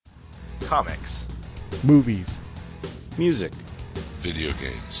Comics. Movies. Music. Video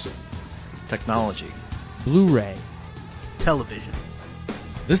games. Technology. Blu-ray. Television.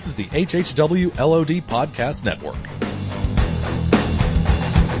 This is the HHW LOD Podcast Network.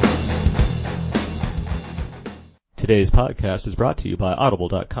 Today's podcast is brought to you by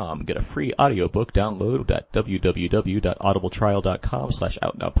Audible.com. Get a free audiobook download at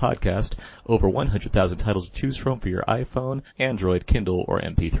www.audibletrial.com/outnowpodcast. Over 100,000 titles to choose from for your iPhone, Android, Kindle, or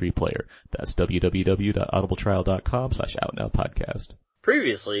MP3 player. That's www.audibletrial.com/outnowpodcast.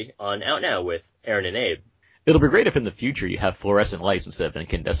 Previously on Out Now with Aaron and Abe. It'll be great if in the future you have fluorescent lights instead of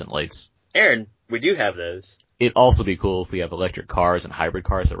incandescent lights. Aaron, we do have those. It'd also be cool if we have electric cars and hybrid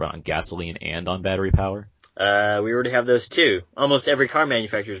cars that run on gasoline and on battery power. We already have those too. Almost every car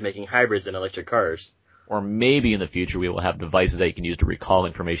manufacturer is making hybrids and electric cars. Or maybe in the future we will have devices that you can use to recall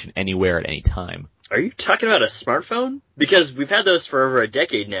information anywhere at any time. Are you talking about a smartphone? Because we've had those for over a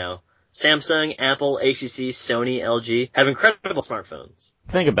decade now. Samsung, Apple, HTC, Sony, LG have incredible smartphones.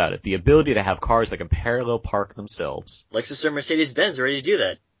 Think about it. The ability to have cars that can parallel park themselves. Lexus or Mercedes-Benz are ready to do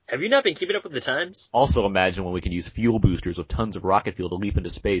that. Have you not been keeping up with the times? Also imagine when we can use fuel boosters with tons of rocket fuel to leap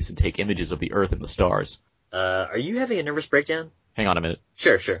into space and take images of the Earth and the stars. Are you having a nervous breakdown? Hang on a minute.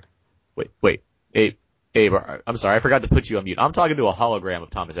 Sure. Wait. Abe, I'm sorry, I forgot to put you on mute. I'm talking to a hologram of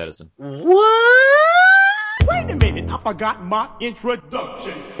Thomas Edison. What? Wait a minute, I forgot my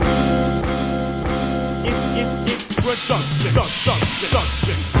introduction. Introduction.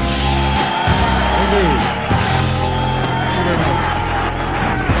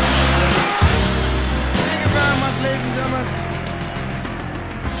 Thank you very much, ladies and gentlemen.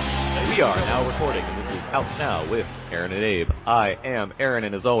 We are now recording, and this is Out Now with Aaron and Abe. I am Aaron,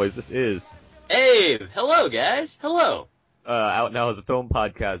 and as always, this is... Abe! Hello, guys! Hello! Out Now is a film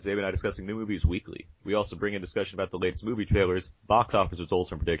podcast. Abe and I discussing new movies weekly. We also bring in discussion about the latest movie trailers, box office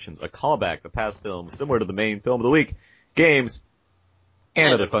results and predictions, a callback to past films similar to the main film of the week, games,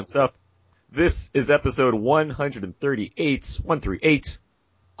 and other fun stuff. This is episode 138. 138.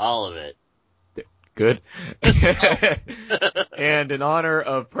 All of it. Good. And in honor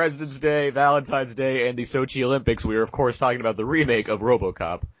of President's Day, Valentine's Day, and the Sochi Olympics, we are of course talking about the remake of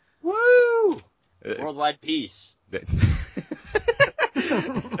RoboCop. Woo! Worldwide peace.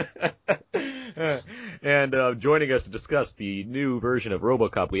 And joining us to discuss the new version of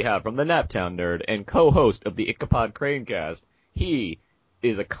RoboCop we have from the Naptown Nerd and co-host of the Ichabod Cranecast. He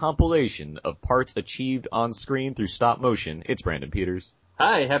is a compilation of parts achieved on screen through stop motion. It's Brandon Peters.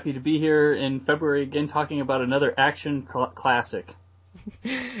 Hi, happy to be here in February again talking about another action classic.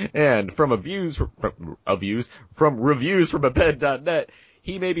 And from reviews from abed.net,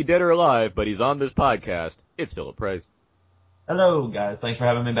 he may be dead or alive, but he's on this podcast. It's Philip Price. Hello, guys. Thanks for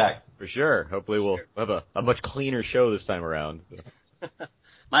having me back. For sure. Hopefully we'll have a much cleaner show this time around.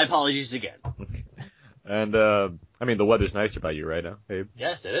 My apologies again. And, the weather's nicer by you right now, Abe?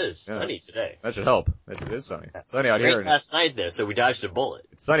 Yes, it is. Yeah. Sunny today. That should help. It is sunny. It's sunny out Great here. Last night there, so we dodged a bullet.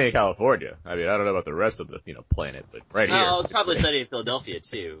 It's sunny in California. I mean, I don't know about the rest of the, planet, but right here. Oh, it's probably sunny in Philadelphia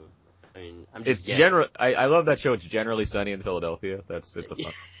too. I mean, I'm just guessing. I love that show. It's generally sunny in Philadelphia. It's a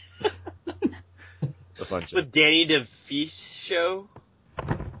fun. It's a fun show. With Danny DeVito show?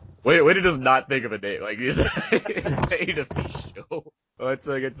 Wait to just not think of a name. Like, Danny DeVito show. Let's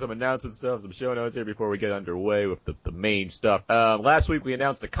get some announcement stuff, some show notes here before we get underway with the main stuff. Last week we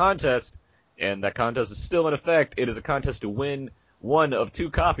announced a contest, and that contest is still in effect. It is a contest to win one of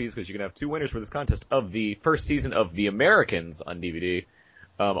two copies, because you can have two winners for this contest, of the first season of The Americans on DVD.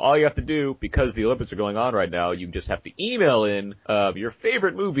 All you have to do, because the Olympics are going on right now, you just have to email in your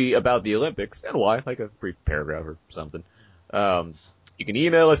favorite movie about the Olympics, and why, like a brief paragraph or something. You can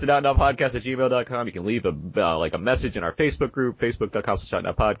email us at outnowpodcast@gmail.com. You can leave a message in our Facebook group,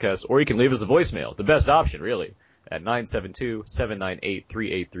 facebook.com/outnowpodcast, or you can leave us a voicemail, the best option, really, at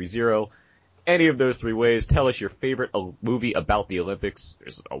 972-798-3830. Any of those three ways, tell us your favorite movie about the Olympics.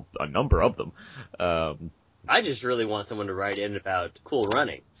 There's a number of them. I just really want someone to write in about Cool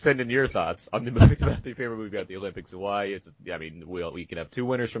Running. Send in your thoughts on the movie about your favorite movie about the Olympics and why. We can have two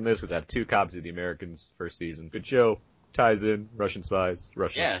winners from this because I have two copies of The Americans first season. Good show. Ties in Russian spies.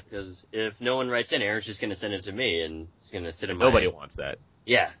 Yeah, because if no one writes in, Aaron's just going to send it to me, and it's going to sit in my... Nobody wants that.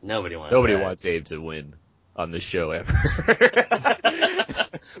 Yeah, nobody wants Nobody that. wants Abe to win on this show ever.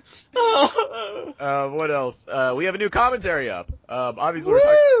 What else? We have a new commentary up. Obviously we're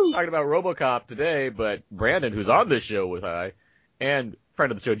talking about RoboCop today, but Brandon, who's on this show with I, and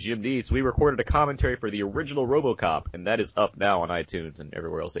friend of the show Jim Dietz, we recorded a commentary for the original RoboCop, and that is up now on iTunes and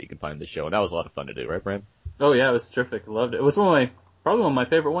everywhere else that you can find the show, and that was a lot of fun to do, right, Brandon? Oh yeah, it was terrific. I loved it. It was probably one of my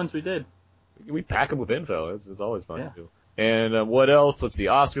favorite ones we did. We pack them with info. It's always fun to do. And what else? Let's see.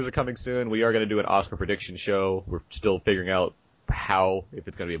 Oscars are coming soon. We are going to do an Oscar prediction show. We're still figuring out how, if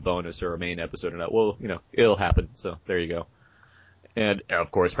it's going to be a bonus or a main episode or not. Well, it'll happen. So there you go. And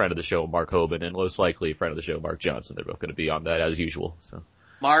of course, friend of the show, Mark Hoban, and most likely friend of the show, Mark Johnson. They're both going to be on that as usual. So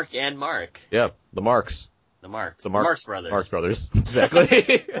Mark and Mark. yeah, the Marks. The Marks. The Marx Brothers. Marx Brothers.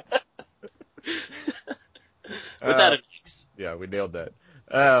 Exactly. Without a mix. Yeah, we nailed that.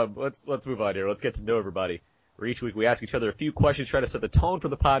 Let's move on here. Let's get to know everybody. Where each week we ask each other a few questions, try to set the tone for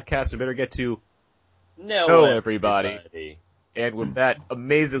the podcast. We better get to know everybody. And with that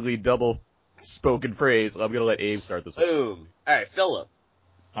amazingly double spoken phrase, I'm gonna let Abe start this one. Boom. Alright, Philip.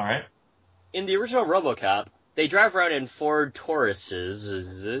 Alright. In the original RoboCop, they drive around in Ford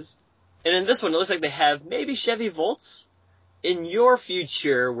Tauruses. And in this one, it looks like they have maybe Chevy Volts. In your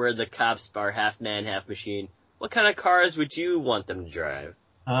future, where the cops are half man, half machine, what kind of cars would you want them to drive?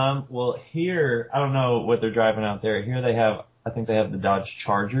 Well, here, I don't know what they're driving out there. Here I think they have the Dodge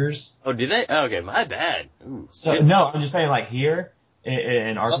Chargers. Oh, do they? Oh, okay, my bad. Ooh. So, no, I'm just saying, like, here,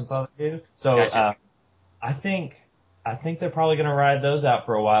 in Arkansas, they do. So, Gotcha. I think they're probably gonna ride those out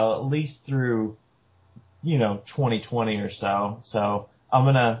for a while, at least through, 2020 or so. So, I'm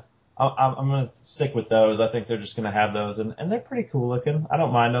gonna stick with those. I think they're just gonna have those, and they're pretty cool looking. I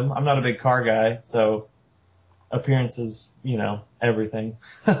don't mind them. I'm not a big car guy, so appearances, everything.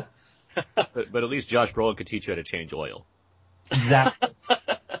 But at least Josh Brolin could teach you how to change oil. Exactly.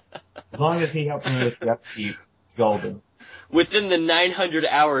 As long as he helps me with the upkeep, it's golden. Within the 900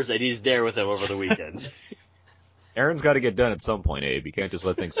 hours that he's there with them over the weekend. Aaron's got to get done at some point, Abe. You can't just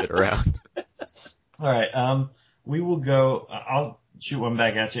let things sit around. All right. We will go. I'll shoot one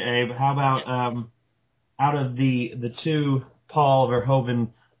back at you, Abe. How about out of the two Paul Verhoeven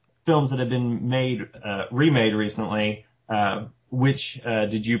films that have been remade recently, which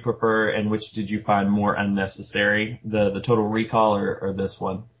did you prefer and which did you find more unnecessary? The Total Recall or this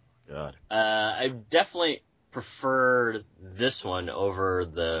one? God. I definitely prefer this one over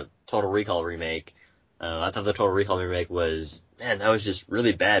the Total Recall remake. I thought the Total Recall remake that was just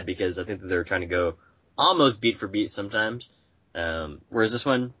really bad because I think that they were trying to go almost beat for beat sometimes. Whereas this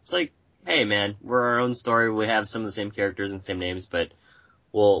one, it's like, hey man, we're our own story. We have some of the same characters and same names, but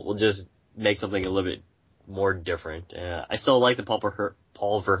we'll just make something a little bit more different. I still like the Paul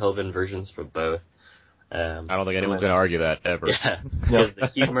Verhoeven versions for both. I don't think anyone's going to argue that ever. Yeah, because the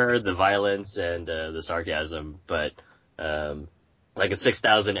humor, the violence, and the sarcasm. But like a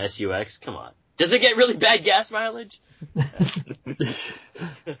 6000 SUX, come on. Does it get really bad gas mileage?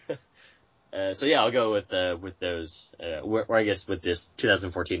 So yeah, I'll go with those. Or I guess with this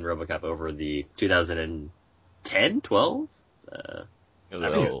 2014 RoboCop over the 2010, 12.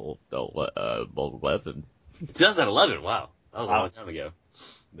 11. 2011. Wow, that was a long time ago.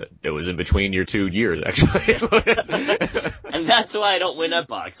 It was in between your 2 years, actually. And that's why I don't win at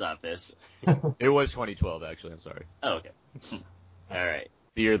box office. It was 2012, actually. I'm sorry. Oh, okay. All right.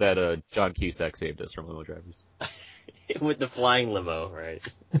 The year that John Cusack saved us from limo drivers. With the flying limo, right?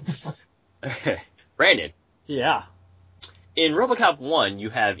 Okay. Brandon. Yeah. In RoboCop 1, you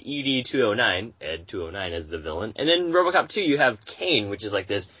have ED-209, Ed 209 as the villain, and in RoboCop 2, you have Kane, which is like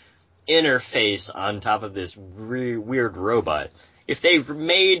this interface on top of this weird robot. If they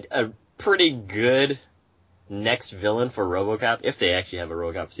made a pretty good next villain for RoboCop, if they actually have a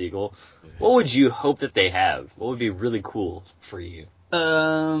RoboCop sequel, what would you hope that they have? What would be really cool for you?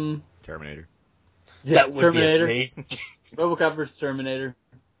 Terminator. Yeah, That would Terminator. be amazing. RoboCop vs. Terminator.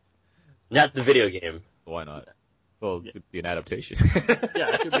 Not the video game. Why not? Well, it could be an adaptation.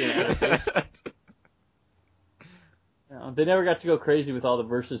 Yeah, it could be an adaptation. They never got to go crazy with all the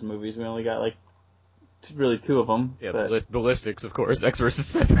versus movies. We only got really two of them. Yeah, but... Ballistics, of course. X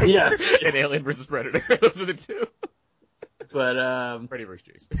vs. Predator. Yes. And Alien vs. Predator. Those are the two. But Freddy vs.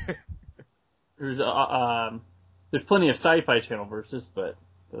 Jason. there's plenty of Sci-Fi Channel versus, but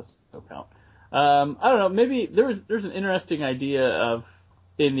those don't count. I don't know. Maybe there's an interesting idea of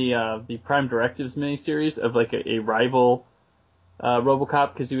in the Prime Directives miniseries of like a rival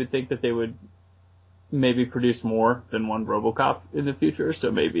RoboCop, because you would think that they would maybe produce more than one RoboCop in the future.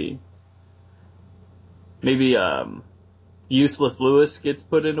 So maybe Useless Lewis gets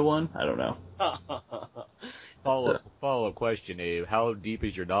put into one. I don't know. Follow-up question, Abe. How deep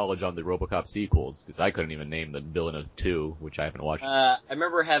is your knowledge on the RoboCop sequels? Because I couldn't even name the villain of 2, which I haven't watched. I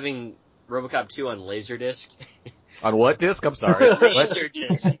remember having RoboCop 2 on Laserdisc. On what disc? I'm sorry.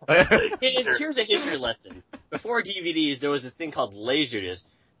 Laserdisc. Here's a history lesson. Before DVDs, there was this thing called Laserdisc.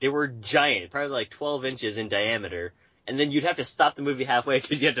 They were giant, probably like 12 inches in diameter, and then you'd have to stop the movie halfway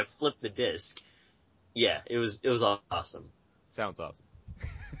because you had to flip the disc. Yeah, it was awesome. Sounds awesome.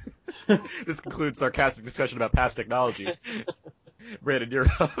 This concludes sarcastic discussion about past technology. Brandon, you're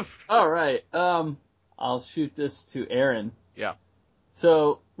up. All right. I'll shoot this to Aaron. Yeah.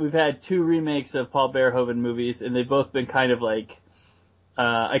 So we've had 2 remakes of Paul Verhoeven movies, and they've both been kind of like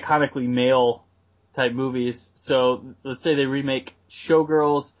iconically male type movies. So let's say they remake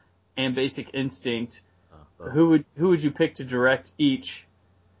Showgirls and Basic Instinct. Who would you pick to direct each?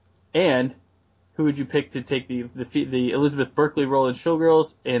 And who would you pick to take the Elizabeth Berkley role in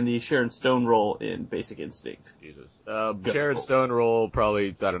Showgirls and the Sharon Stone role in Basic Instinct? Jesus. Sharon Stone role, probably,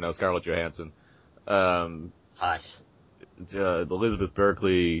 I don't know, Scarlett Johansson. Nice. Elizabeth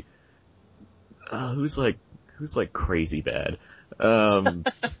Berkley, who's crazy bad?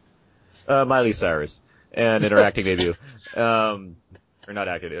 Miley Cyrus. And in her acting debut. Or not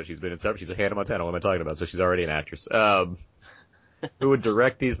acting, she's been in several, she's a Hannah Montana, what am I talking about? So she's already an actress. Who would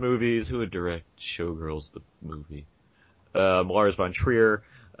direct these movies? Who would direct Showgirls, the movie? Lars von Trier.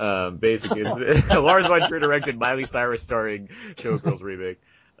 Lars von Trier directed Miley Cyrus starring Showgirls remake.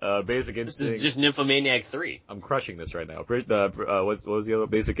 Basic Instinct. This is just Nymphomaniac 3. I'm crushing this right now. What was the other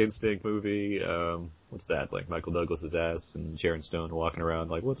Basic Instinct movie? What's that? Like Michael Douglas's ass and Sharon Stone walking around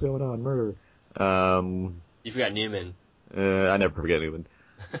like, what's going on? Murder. You forgot Newman. I never forget Newman.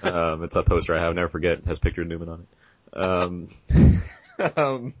 It's a poster I have. Never forget. It has a picture of Newman on it. Let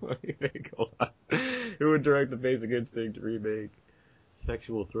me think a lot. Who would direct the Basic Instinct remake?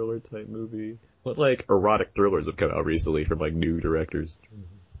 Sexual thriller type movie. What like erotic thrillers have come out recently from like new directors?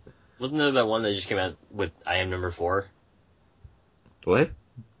 Wasn't there that one that just came out with I Am Number 4? What?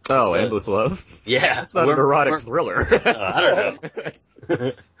 Oh, It's Endless Love? Yeah. It's not an erotic thriller. I don't know.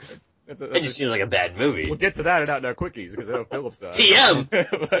 That's It just seems like a bad movie. We'll get to that in Out Now Quickies because I know Philip's not. TM!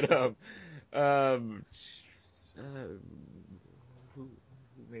 But, who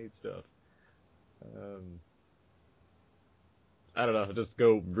made stuff? I don't know. Just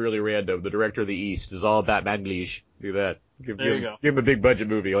go really random. The director of The East is all about Manglish. Do that. Give him a big budget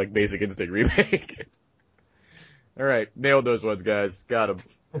movie like Basic Instinct remake. All right, nailed those ones, guys. Got them.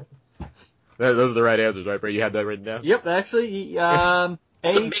 Those are the right answers, right, Brett? You had that written down? Yep, actually,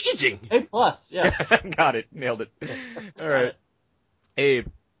 It's amazing! A+, yeah. Got it. Nailed it. All right. Abe,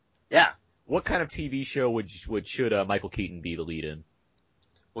 Yeah. what kind of TV show should Michael Keaton be the lead in?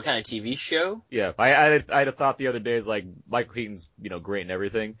 What kind of TV show? Yeah, I'd have thought the other day is like Michael Keaton's, great and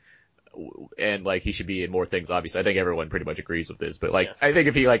everything, and like he should be in more things. Obviously, I think everyone pretty much agrees with this. But like, Yes. I think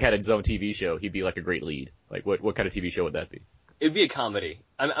if he like had his own TV show, he'd be like a great lead. Like, what kind of TV show would that be? It'd be a comedy.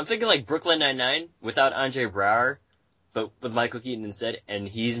 I'm thinking like Brooklyn Nine-Nine without Andre Braugher, but with Michael Keaton instead, and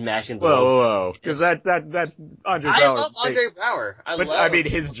he's matching the Whoa, because that Andre Braugher. I love Andre Braugher. I mean,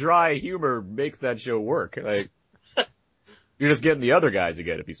 his dry humor makes that show work. Like, you're just getting the other guys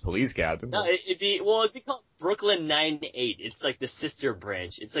again if he's police captain. No, it'd be called Brooklyn Nine-Eight. It's like the sister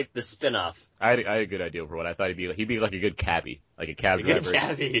branch. It's like the spin-off. I had a good idea for what I thought he'd be. Like, he'd be like a good cabbie, like a cab Good driver,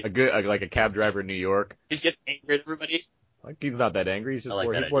 cabbie. like a cab driver in New York. He gets angry at everybody. Like he's not that angry. He's just I like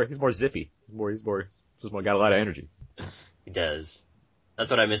that he's more zippy. He's just got a lot of energy. He does.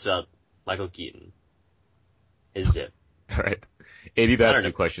 That's what I miss about Michael Keaton. His zip. All right, Abe, you've asked 2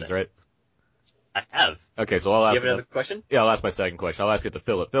 100%. questions, right? I have. Okay, so I'll You ask. have another question? Yeah, I'll ask my second question. I'll ask it to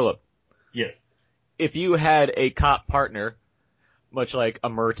Philip. Philip, Yes. if you had a cop partner, much like a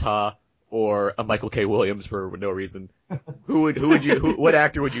Murtaugh or a Michael K. Williams for no reason, what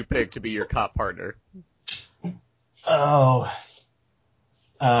actor would you pick to be your cop partner? Oh.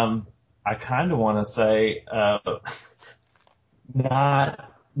 I kind of want to say,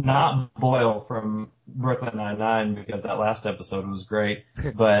 not Boyle from Brooklyn Nine-Nine because that last episode was great,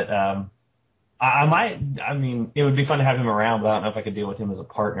 but, I mean, it would be fun to have him around, but I don't know if I could deal with him as a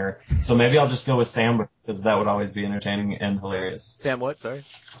partner. So maybe I'll just go with Samberg because that would always be entertaining and hilarious. Sam, what? Sorry.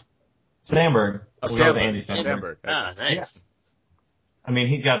 Samberg. Oh, We love Samberg. Andy Samberg. Ah, nice. I mean,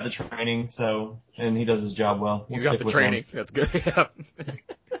 he's got the training, and he does his job well. We'll You got stick the with training. him. That's good. Yeah.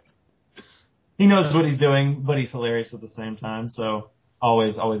 He knows what he's doing, but he's hilarious at the same time. So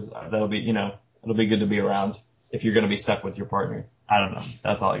always, that'll be, it'll be good to be around if you're going to be stuck with your partner. I don't know.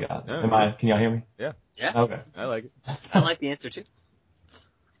 That's all I got. Yeah, Can y'all hear me? Yeah. Yeah. Okay. I like it. I like the answer too.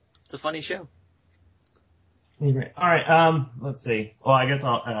 It's a funny show. All right. Let's see. Well, I guess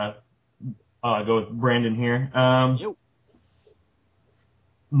I'll go with Brandon here. Yo.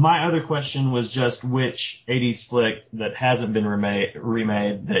 My other question was just which 80s flick that hasn't been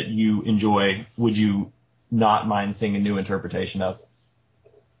remade that you enjoy would you not mind seeing a new interpretation of?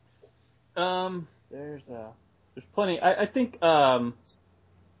 There's plenty. I think I'm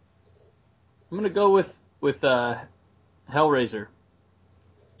gonna go with Hellraiser.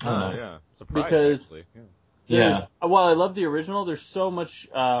 Nice. Yeah. Surprise, Because- actually. Yeah. While I love the original, there's so much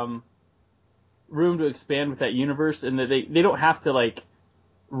room to expand with that universe, and that they don't have to like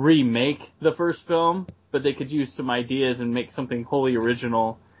remake the first film, but they could use some ideas and make something wholly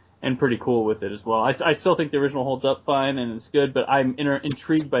original and pretty cool with it as well. I still think the original holds up fine and it's good, but I'm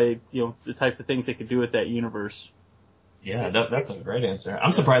intrigued by the types of things they could do with that universe. Yeah, that's a great answer.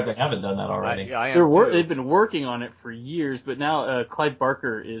 I'm surprised they haven't done that already. I am too. They've been working on it for years, but now Clive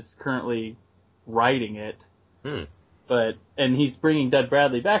Barker is currently writing it. And he's bringing Doug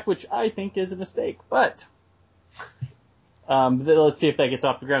Bradley back, which I think is a mistake. But let's see if that gets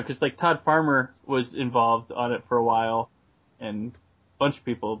off the ground, because like Todd Farmer was involved on it for a while, and a bunch of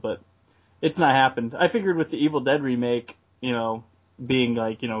people, but it's not happened. I figured with the Evil Dead remake, being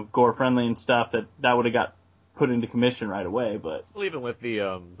like gore friendly and stuff, that would have got put into commission right away. But Well, even with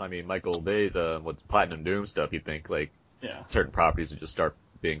the Michael Bay's what's Platinum Doom stuff, you'd think like certain properties would just start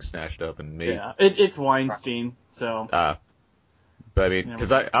being snatched up and made. Yeah, it's Weinstein, so. But I mean,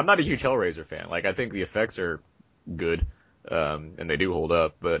 because I'm not a huge Hellraiser fan. Like, I think the effects are good, and they do hold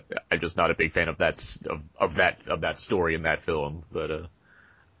up, but I'm just not a big fan of that story in that film. But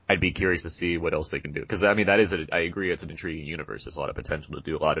I'd be curious to see what else they can do. Because I mean, I agree, it's an intriguing universe. There's a lot of potential to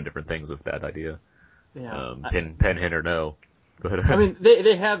do a lot of different things with that idea. Yeah. Pen hint or no. But, I mean,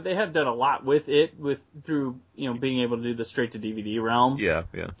 they have done a lot with it through being able to do the straight to DVD realm. Yeah.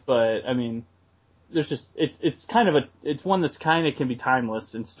 But I mean, there's just it's one that's kind of can be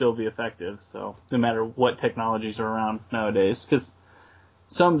timeless and still be effective. So no matter what technologies are around nowadays, because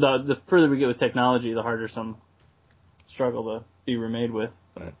the further we get with technology, the harder some struggle to be remade with.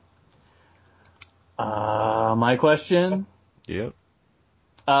 Right. My question. Yep.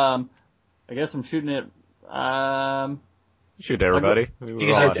 I guess I'm shooting it. Shoot everybody. You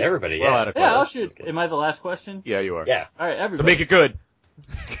can shoot everybody, yeah. Yeah, I'll shoot. Am I the last question? Yeah, you are. Yeah. All right, everybody. So make it good.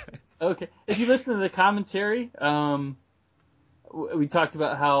 Okay. If you listen to the commentary, we talked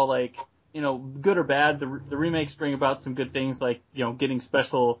about how, like, good or bad, the remakes bring about some good things, like, getting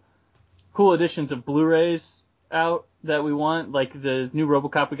special, cool editions of Blu-rays out that we want. Like the new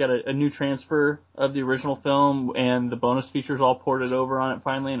RoboCop, we got a new transfer of the original film, and the bonus features all ported over on it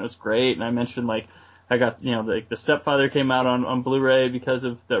finally, and it was great. And I mentioned, like, I got, the Stepfather came out on Blu-ray because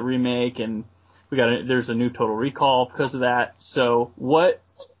of that remake, and there's a new Total Recall because of that. So what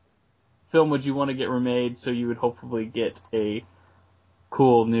film would you want to get remade so you would hopefully get a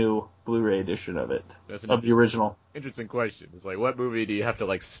cool new Blu-ray edition of it, of the original? Interesting question. It's like, what movie do you have to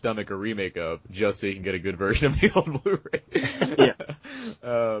like stomach a remake of just so you can get a good version of the old Blu-ray? Yes.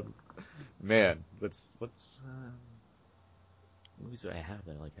 Man, what's movies do I have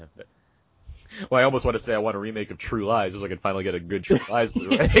that I like have that? Well, I almost want to say I want a remake of True Lies, just so I can finally get a good True Lies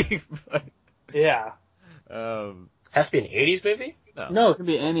Blu-ray. But, Yeah. Has to be an 80s movie? No, it can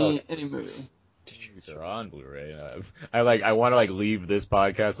be any movie. They're on Blu-ray. I want to like leave this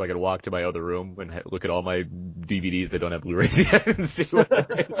podcast so I can walk to my other room and look at all my DVDs that don't have Blu-rays yet and see what there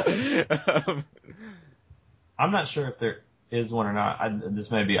is. I'm not sure if there is one or not.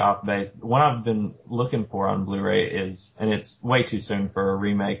 This may be off base. One I've been looking for on Blu-ray is, and it's way too soon for a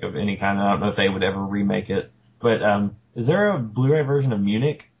remake of any kind. I don't know if they would ever remake it, but is there a Blu-ray version of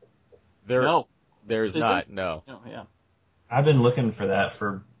Munich? No. There's not. No. No, yeah. I've been looking for that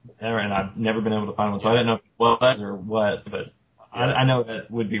forever, and I've never been able to find one, so I didn't know if it was or what, but I know that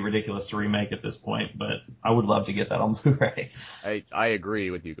would be ridiculous to remake at this point, but I would love to get that on Blu-ray. I agree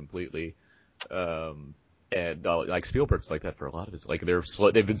with you completely. And like Spielberg's like that for a lot of his, like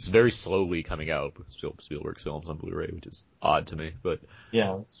they've been very slowly coming out, Spielberg's films on Blu-ray, which is odd to me, but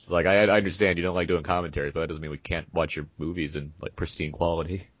yeah, it's like I understand you don't like doing commentaries, but that doesn't mean we can't watch your movies in like pristine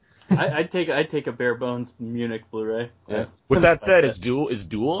quality. I'd take a bare bones Munich Blu-ray. Yeah. With that said, is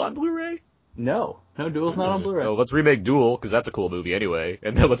Duel on Blu-ray? No, Duel's not on Blu-ray. So let's remake Duel, because that's a cool movie anyway,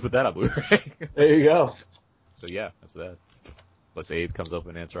 and then let's put that on Blu-ray. There you go. So yeah, that's that. Unless Abe comes up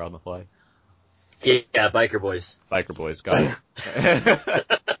and answer on the fly. Yeah, Biker Boys. Biker Boys, got it.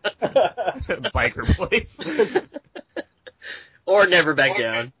 Biker Boys. Or Never Back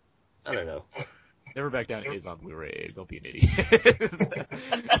Down. I don't know. Never Back Down is on Blu-ray, Abe. Don't be an idiot.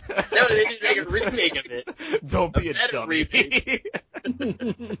 No, they didn't make a remake of it. Don't be a dummy.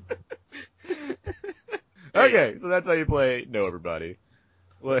 Okay, so that's how you play Know Everybody.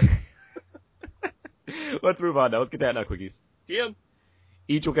 Let's move on now. Let's get that now, quickies. Jim.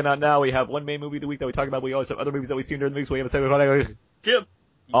 Each will get out now. We have one main movie of the week that we talk about. We always have other movies that we've seen during the week, so we have a segment. Jim.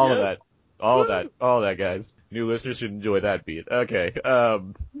 All of that. All of that, guys. New listeners should enjoy that beat. Okay.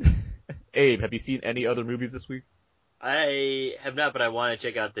 Abe, have you seen any other movies this week? I have not, but I want to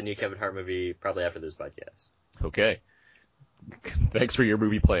check out the new Kevin Hart movie probably after this podcast. Okay. Thanks for your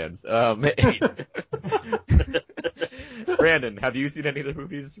movie plans. 8. Brandon, have you seen any of the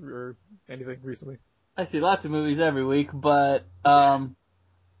movies or anything recently? I see lots of movies every week, but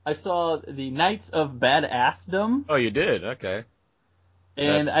I saw the Knights of Badassdom, Oh, you did? Okay.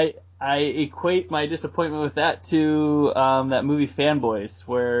 and I equate my disappointment with that to that movie Fanboys,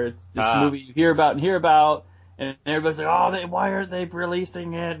 where it's this movie you hear about, and everybody's like, oh, why aren't they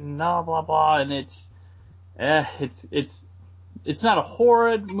releasing it, and blah blah blah, and it's not a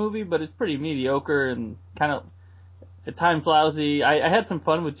horrid movie, but it's pretty mediocre and kind of at times lousy. I had some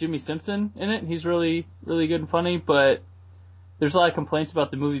fun with Jimmy Simpson in it. He's really, really good and funny, but there's a lot of complaints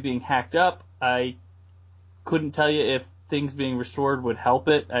about the movie being hacked up. I couldn't tell you if things being restored would help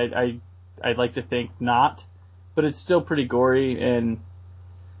it. I'd like to think not, but it's still pretty gory and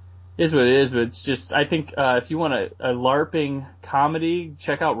is what it is. But it's just, I think, if you want a LARPing comedy,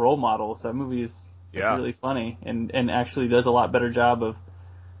 check out Role Models. That movie is really funny and actually does a lot better job of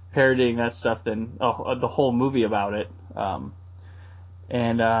parodying that stuff than the whole movie about it.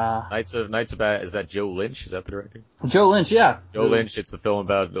 Knights of is that Joe Lynch? Is that the director? Joe Lynch, yeah. Joe Lynch. It's the film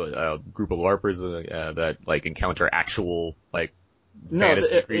about a group of LARPers that like encounter actual like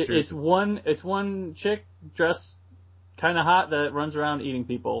fantasy creatures. It's one chick dressed kind of hot that runs around eating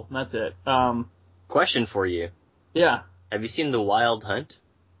people, and that's it. Question for you. Yeah. Have you seen The Wild Hunt?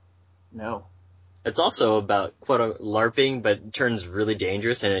 No. It's also about quote LARPing, but turns really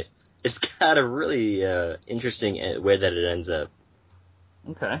dangerous, and it's got a really interesting way that it ends up.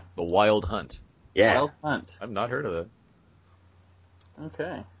 Okay. The Wild Hunt. Yeah. Wild Hunt. I've not heard of that.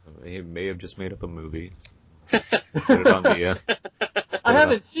 Okay. So he may have just made up a movie. Put it on the. I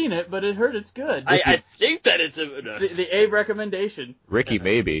haven't seen it, but I heard it's good. I think that it's the Abe recommendation. Ricky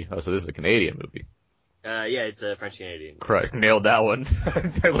maybe. Oh, so this is a Canadian movie. Yeah, it's a French Canadian. Correct. Nailed that one.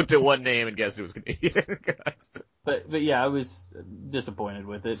 I looked at one name and guessed it was Canadian. But yeah, I was disappointed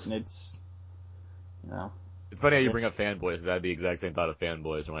with it, and it's, you know. It's funny how you bring up Fanboys, because I had the exact same thought of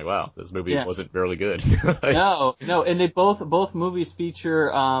Fanboys. I'm like, wow, this movie wasn't really good. No, and they both movies feature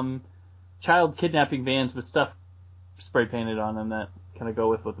child kidnapping vans with stuff spray painted on them that kind of go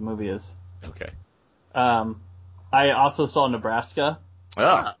with what the movie is. Okay. I also saw Nebraska.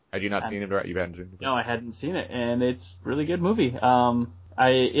 Oh, had you not seen it? You hadn't seen it? No, I hadn't seen it, and it's a really good movie.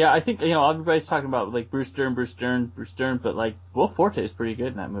 I think, everybody's talking about, like, Bruce Dern, but, like, Will Forte is pretty good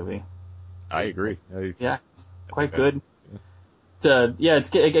in that movie. I agree. Yeah, it's quite good.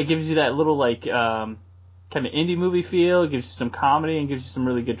 It gives you that little, like, kind of indie movie feel, it gives you some comedy, and gives you some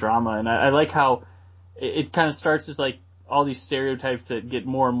really good drama, and I like how it kind of starts as, like, all these stereotypes that get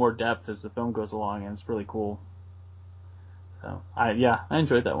more and more depth as the film goes along, and it's really cool. So, I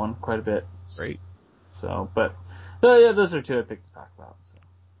enjoyed that one quite a bit. Great. So, but yeah, those are two I picked to talk about. So.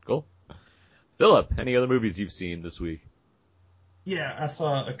 Cool. Philip, any other movies you've seen this week? Yeah, I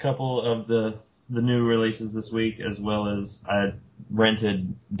saw a couple of the new releases this week, as well as I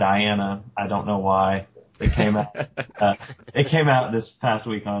rented Diana. I don't know why. It came out. It came out this past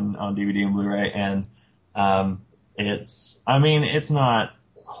week on DVD and Blu-ray, and it's not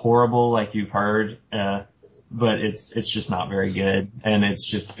horrible like you've heard, but it's just not very good, and it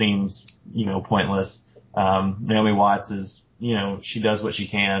just seems pointless. Naomi Watts is she does what she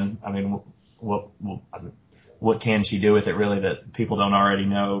can. I mean, what can she do with it really that people don't already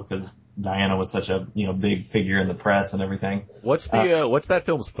know, because Diana was such a big figure in the press and everything. What's that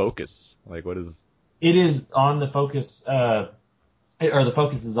film's focus? Like, what is? It is on the focus, or the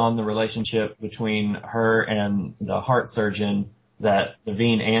focus is on the relationship between her and the heart surgeon that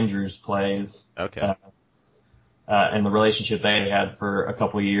Naveen Andrews plays. Okay. And the relationship they had for a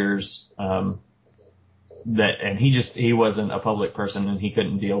couple of years. He wasn't a public person, and he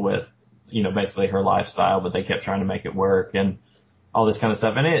couldn't deal with basically her lifestyle, but they kept trying to make it work and all this kind of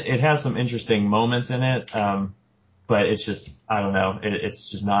stuff. And it has some interesting moments in it. But it's just, I don't know, it's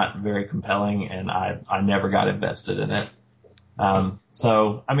just not very compelling, and I never got invested in it.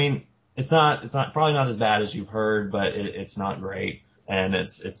 So, I mean, it's not probably not as bad as you've heard, but it's not great, and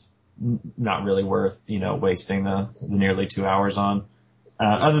it's not really worth, wasting the nearly 2 hours on.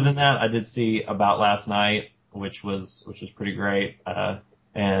 Other than that, I did see About Last Night, which was pretty great,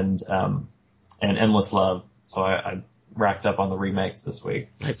 and Endless Love. So I racked up on the remakes this week.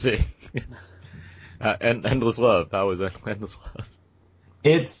 I see. And Endless Love. How was Endless Love?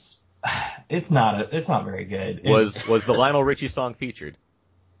 It's not very good. Was the Lionel Richie song featured?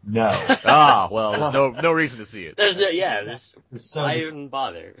 No. Well, there's no reason to see it. I didn't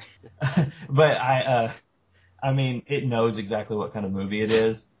bother. But I mean, it knows exactly what kind of movie it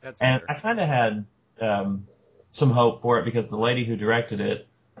is. That's and fair. I kind of had some hope for it, because the lady who directed it,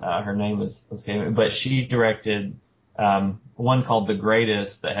 her name was escaping me, but she directed one called The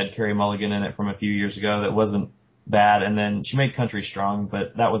Greatest that had Carey Mulligan in it from a few years ago that wasn't bad, and then she made Country Strong,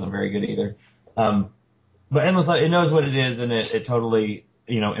 but that wasn't very good either. But Endless Love, it knows what it is, and it totally,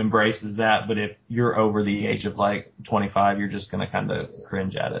 embraces that, but if you're over the age of like 25, you're just gonna kind of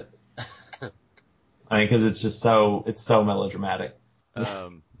cringe at it. I mean, cause it's so melodramatic.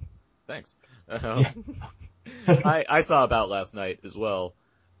 Thanks. I saw About Last Night as well.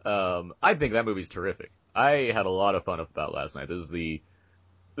 I think that movie's terrific. I had a lot of fun with About Last Night. This is the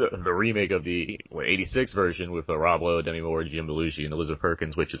remake of the 86 version with Rob Lowe, Demi Moore, Jim Belushi, and Elizabeth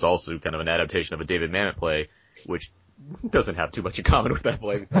Perkins, which is also kind of an adaptation of a David Mamet play, which doesn't have too much in common with that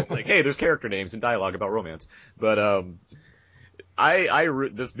play. It's like, hey, there's character names and dialogue about romance. But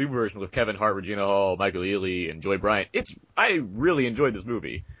this new version with Kevin Hart, Regina Hall, Michael Ealy, and Joy Bryant, I really enjoyed this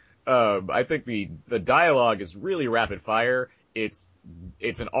movie. I think the dialogue is really rapid fire. It's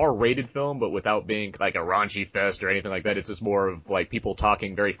an R-rated film, but without being like a raunchy fest or anything like that. It's just more of like people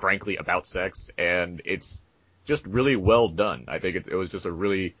talking very frankly about sex, and it's just really well done. I think it was just a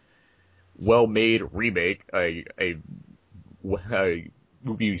really well-made remake, a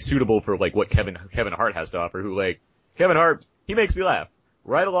movie suitable for like what Kevin Hart has to offer. Who, like, Kevin Hart, he makes me laugh.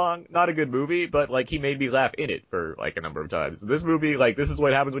 Right along, not a good movie, but like he made me laugh in it for like a number of times. This movie, like, this is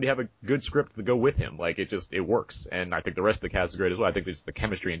what happens when you have a good script to go with him. Like, it works. And I think the rest of the cast is great as well. I think just the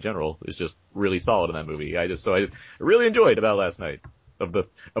chemistry in general is just really solid in that movie. I really enjoyed About Last Night. Of the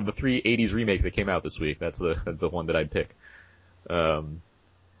 3 80s remakes that came out this week, that's the one that I'd pick.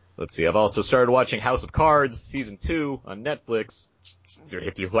 Let's see, I've also started watching House of Cards season 2 on Netflix.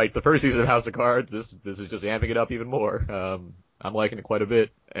 If you liked the first season of House of Cards, this is just amping it up even more. I'm liking it quite a bit.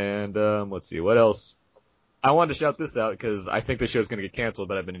 And, let's see, what else? I wanted to shout this out because I think this show's gonna get canceled,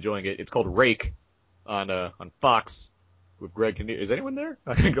 but I've been enjoying it. It's called Rake on Fox with Greg Kinnear. Is anyone there?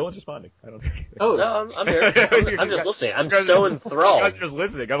 No one's responding. I don't know. Oh, no, I'm here. I'm just listening. I'm so enthralled. You guys are just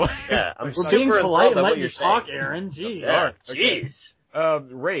listening. I'm We're super being polite enthralled and by what letting you're you talk, saying. Aaron. Jeez. Yeah, Okay. jeez.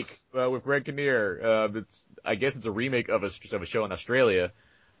 Rake, with Greg Kinnear. I guess it's a remake of a show in Australia.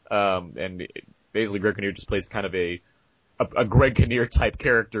 Basically Greg Kinnear just plays kind of a Greg Kinnear type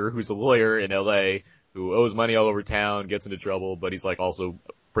character who's a lawyer in LA who owes money all over town, gets into trouble, but he's like also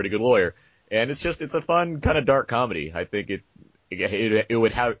a pretty good lawyer. And it's a fun kind of dark comedy. I think it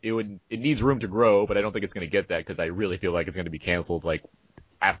needs room to grow, but I don't think it's going to get that because I really feel like it's going to be canceled like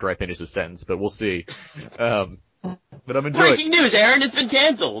after I finish the sentence, but we'll see. But I'm enjoying it. Breaking news, Aaron, it's been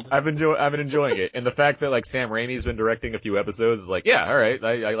canceled. I've been enjoying it. And the fact that like Sam Raimi's been directing a few episodes is like, yeah, alright,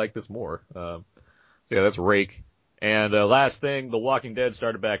 I like this more. So yeah, that's Rake. And, last thing, The Walking Dead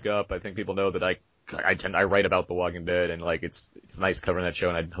started back up. I think people know that I write about The Walking Dead, and like it's nice covering that show,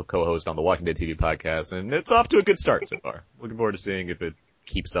 and I co-host on the Walking Dead TV podcast, and it's off to a good start so far. Looking forward to seeing if it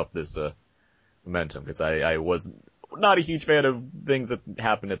keeps up this, momentum, because I was not a huge fan of things that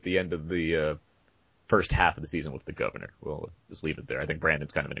happened at the end of the, first half of the season with the governor. We'll just leave it there. I think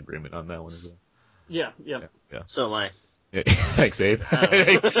Brandon's kind of in agreement on that one as well. Yeah. So am I. Yeah. Thanks, Abe.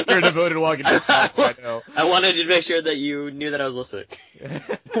 You're a devoted Walking Dead fan, I know. I wanted to make sure that you knew that I was listening.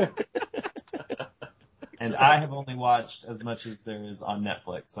 And I have only watched as much as there is on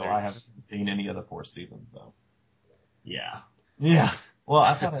Netflix, so I haven't seen any of the 4 seasons, though. Yeah. Well,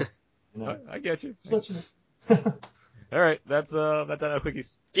 I thought I get you. Switching All right, that's on our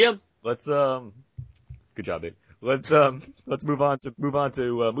quickies. Yep. Let's good job, Dave. Let's move on to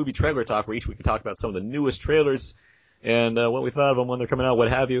movie trailer talk, where each week we talk about some of the newest trailers and what we thought of them when they're coming out, what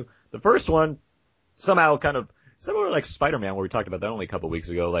have you. The first one somehow kind of similar like Spider-Man, where we talked about that only a couple of weeks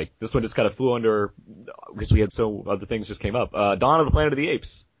ago. Like this one just kind of flew under because we had so other things just came up. Dawn of the Planet of the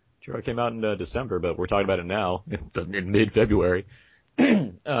Apes. Sure, came out in December, but we're talking about it now in mid-February.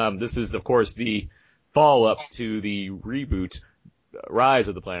 This is of course the follow-up to the reboot Rise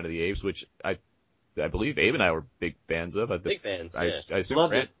of the Planet of the Apes, which I believe Abe and I were big fans of. Big fans. I assume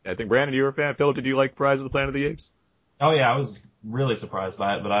Loved it. I think Brandon, you were a fan. Philip, did you like Rise of the Planet of the Apes? Oh yeah, I was really surprised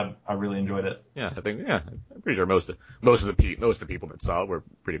by it, but I really enjoyed it. Yeah, I'm pretty sure most of the people that saw it were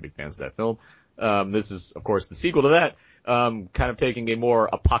pretty big fans of that film. This is, of course, the sequel to that, kind of taking a more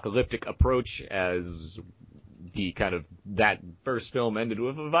apocalyptic approach as the kind of that first film ended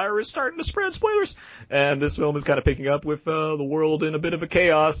with a virus starting to spread, spoilers, and this film is kind of picking up with the world in a bit of a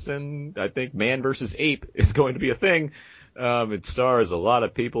chaos, and I think man versus ape is going to be a thing. It stars a lot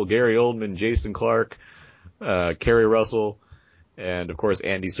of people: Gary Oldman, Jason Clarke, Kerry Russell, and of course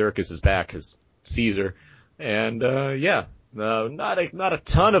Andy Serkis is back as Caesar. And not a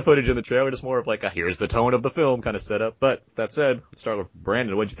ton of footage in the trailer, just more of like a here's the tone of the film kind of setup. But that said, let's start with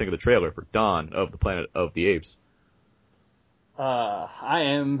Brandon. What did you think of the trailer for Dawn of the Planet of the Apes? I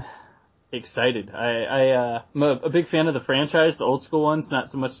am excited. I'm a big fan of the franchise, the old school ones, not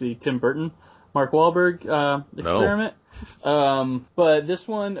so much the Tim Burton, Mark Wahlberg experiment. But this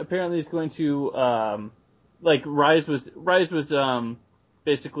one apparently is going to Rise was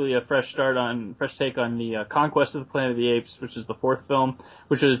basically a fresh take on the Conquest of the Planet of the Apes, which is the fourth film,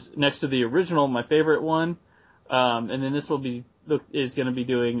 which is next to the original, my favorite one. And then this is going to be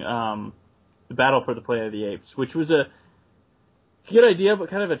doing the Battle for the Planet of the Apes, which was a good idea, but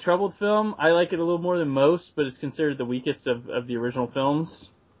kind of a troubled film. I like it a little more than most, but it's considered the weakest of the original films.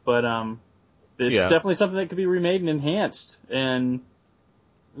 But it's definitely something that could be remade and enhanced, and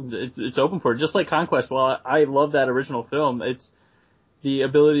it's open for it. Just like Conquest, while I love that original film, it's the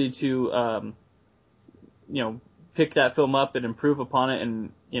ability to pick that film up and improve upon it,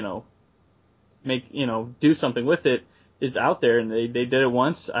 and do something with it is out there, and they did it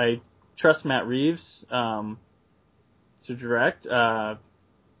once. I trust Matt Reeves to direct. I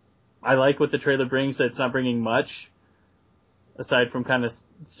like what the trailer brings. That it's not bringing much aside from kind of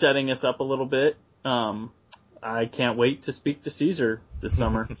setting us up a little bit. I can't wait to speak to Caesar this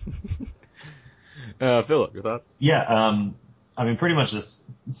summer. Philip, your thoughts? Yeah, I mean, pretty much the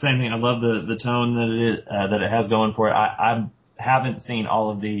same thing. I love the tone that it has going for it. I haven't seen all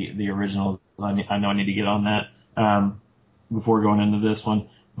of the originals. I know I need to get on that before going into this one,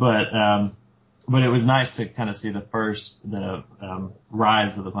 but it was nice to kind of see the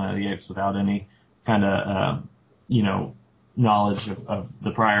Rise of the Planet of the Apes without any kind of knowledge of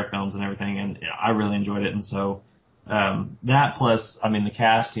the prior films and everything, and I really enjoyed it. And so that plus, I mean, the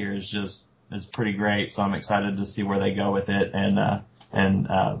cast here is pretty great. So I'm excited to see where they go with it and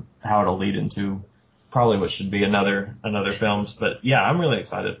how it'll lead into probably what should be another films. But yeah, I'm really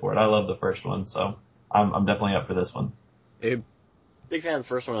excited for it. I love the first one, so I'm definitely up for this one. Abe? Big fan of the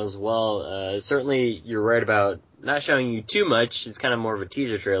first one as well. Certainly you're right about not showing you too much. It's kind of more of a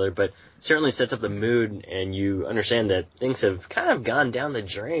teaser trailer, but certainly sets up the mood, and you understand that things have kind of gone down the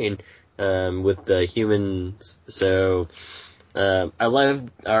drain with the humans. So I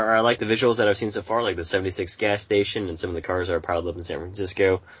like the visuals that I've seen so far, like the 76 gas station and some of the cars that are piled up in San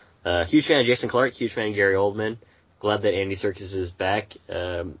Francisco. Huge fan of Jason Clarke, huge fan of Gary Oldman. Glad that Andy Serkis is back.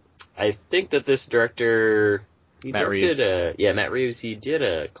 I think that this director... Matt Reeves, he did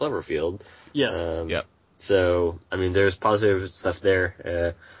a Cloverfield. Yes. Yep. So, I mean, there's positive stuff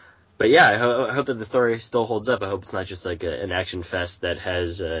there. But yeah, I hope that the story still holds up. I hope it's not just like an action fest that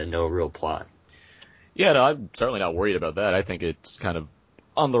has no real plot. Yeah, no, I'm certainly not worried about that. I think it's kind of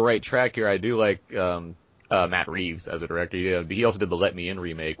on the right track here. I do like Matt Reeves as a director. Yeah, he also did the Let Me In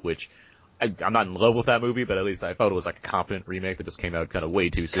remake, which I'm not in love with that movie, but at least I felt it was like a competent remake that just came out kind of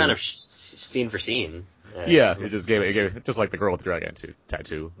way too soon. Kind of scene for scene. Yeah, it just gave it just like the girl with the dragon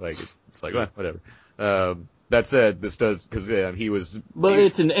tattoo. Like it's like whatever. That said, this does because he was. But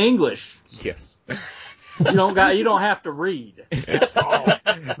it's in English. Yes. You don't have to read.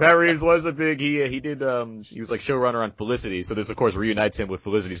 Matt Reeves was a big. He was like showrunner on Felicity, so this of course reunites him with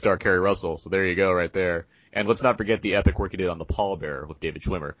Felicity star Kerry Russell. So there you go, right there. And let's not forget the epic work he did on The Pallbearer with David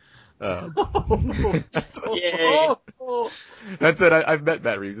Schwimmer. Yay. That said, I've met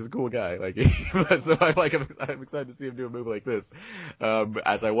Matt Reeves. He's a cool guy. So I'm excited to see him do a movie like this.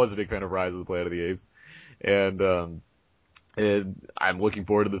 As I was a big fan of Rise of the Planet of the Apes, and I'm looking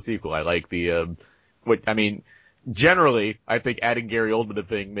forward to the sequel. I like generally, I think adding Gary Oldman to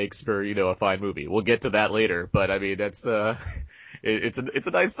thing makes for a fine movie. We'll get to that later, but I mean that's it's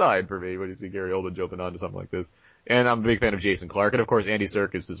a nice sign for me when you see Gary Oldman jumping onto something like this. And I'm a big fan of Jason Clarke, and of course Andy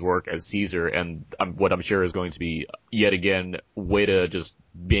Serkis' work as Caesar, and what I'm sure is going to be yet again way to just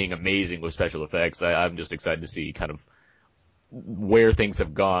being amazing with special effects. I'm just excited to see kind of where things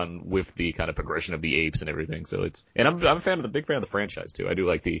have gone with the kind of progression of the apes and everything. So I'm a big fan of the franchise too. I do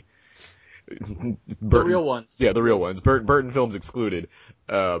like the real ones. Yeah, the real ones. Burton films excluded.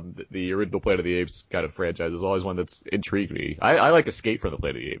 The original Planet of the Apes kind of franchise is always one that's intrigued me. I like Escape from the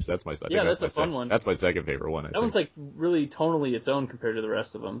Planet of the Apes. That's my second. Yeah, that's a fun one. That's my second favorite one. That one's like really tonally its own compared to the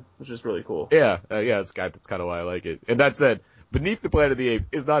rest of them, which is really cool. Yeah, that's kind of why I like it. And that said, Beneath the Planet of the Apes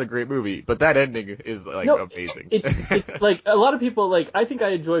is not a great movie, but that ending is amazing. It's like a lot of people I think I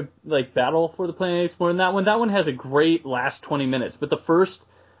enjoy like Battle for the Planet of the Apes more than that one. That one has a great last 20 minutes, but the first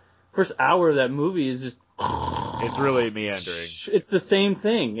hour of that movie is just... It's really meandering. It's the same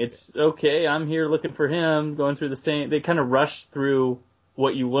thing. It's, okay, I'm here looking for him, going through the same... They kind of rush through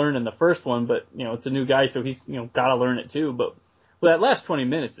what you learn in the first one, but, it's a new guy, so he's, gotta learn it too. But that last 20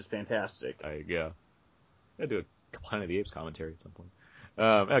 minutes is fantastic. I'd do a Planet of the Apes commentary at some point.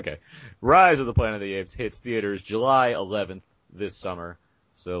 Okay. Rise of the Planet of the Apes hits theaters July 11th this summer,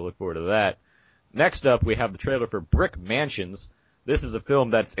 so look forward to that. Next up, we have the trailer for Brick Mansions. This is a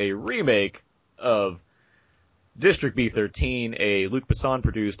film that's a remake of District B13, a Luc Besson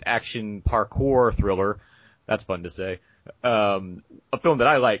produced action parkour thriller. That's fun to say. A film that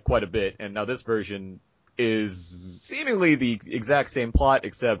I like quite a bit, and now this version is seemingly the exact same plot,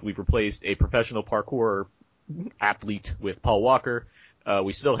 except we've replaced a professional parkour athlete with Paul Walker.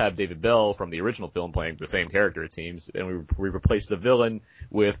 We still have David Bell from the original film playing the same character, it seems, and we replaced the villain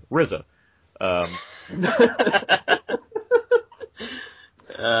with RZA.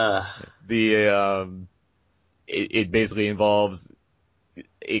 It basically involves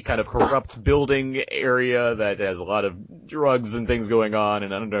a kind of corrupt building area that has a lot of drugs and things going on,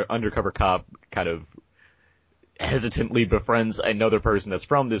 and an undercover cop kind of hesitantly befriends another person that's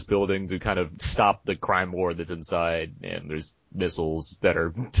from this building to kind of stop the crime war that's inside, and there's missiles that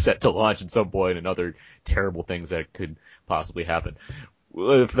are set to launch at some point and other terrible things that could possibly happen.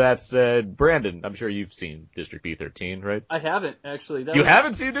 With that said, Brandon, I'm sure you've seen District B13, right? I haven't, actually. You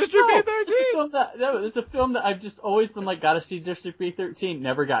haven't seen District No, B13? It's a film that I've just always been like, gotta see District B13,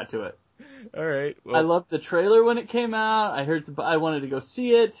 never got to it. Alright. Well, I loved the trailer when it came out. I wanted to go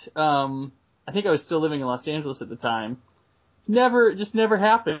see it. I think I was still living in Los Angeles at the time. Just never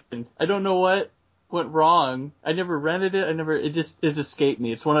happened. I don't know what went wrong. I never rented it. It just escaped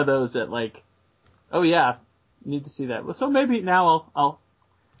me. It's one of those that like, oh yeah, need to see that. So maybe now I'll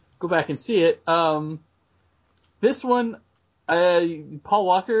go back and see it. This one, Paul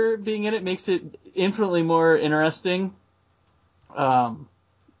Walker being in it makes it infinitely more interesting. But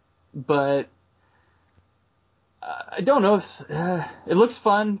I don't know. It looks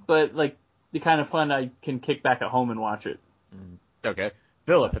fun, but like the kind of fun I can kick back at home and watch it. Okay.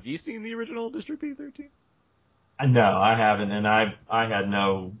 Philip, have you seen the original District B13? No, I haven't, and I had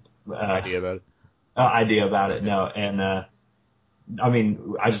no Idea about it? idea about it. No, and I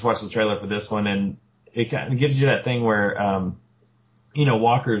mean, I just watched the trailer for this one, and it kind of gives you that thing where,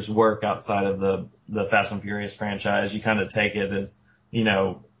 Walker's work outside of the Fast and Furious franchise, you kind of take it as,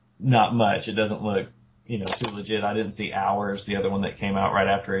 not much. It doesn't look, too legit. I didn't see Hours, the other one that came out right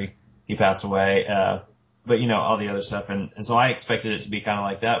after he passed away. But all the other stuff. And so I expected it to be kind of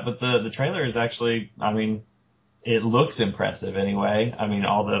like that. But the trailer is actually, I mean, it looks impressive anyway. I mean,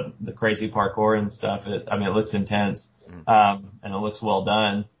 all the crazy parkour and stuff. It looks intense. And it looks well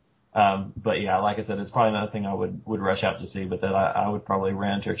done. But yeah, like I said, it's probably another thing I would rush out to see, but that I would probably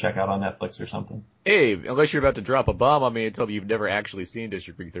rent or check out on Netflix or something. Hey, unless you're about to drop a bomb on me and tell me you've never actually seen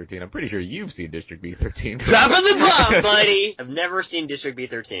District B13, I'm pretty sure you've seen District B13. Dropping the bomb, buddy! I've never seen District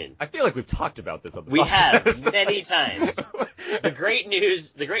B13. I feel like we've talked about this on the We podcast. have, many times. The great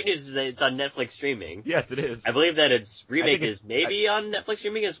news is that it's on Netflix streaming. Yes, it is. I believe that its remake it's- is maybe on Netflix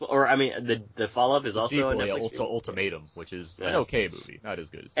streaming as well, or I mean, the follow-up is The also sequel, on yeah, Netflix streaming. Ultimatum, which is an Yeah. okay movie, not as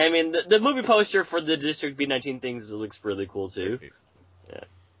good as I mean, the movie poster for the District B19 things looks really cool too.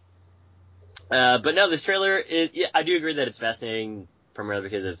 But no, this trailer I do agree that it's fascinating, primarily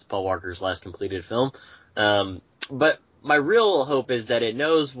because it's Paul Walker's last completed film. But my real hope is that it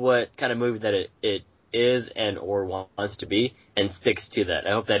knows what kind of movie that it is and or wants to be and sticks to that.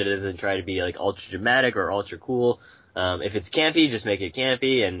 I hope that it doesn't try to be like ultra dramatic or ultra cool. If it's campy, just make it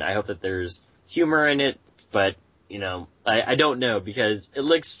campy, and I hope that there's humor in it, but I don't know, because it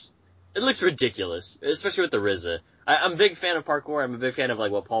looks ridiculous, especially with the RZA. I'm a big fan of parkour. I'm a big fan of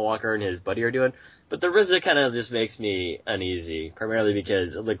like what Paul Walker and his buddy are doing, but the RZA kind of just makes me uneasy, primarily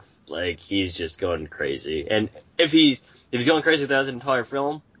because it looks like he's just going crazy. And if he's going crazy throughout the entire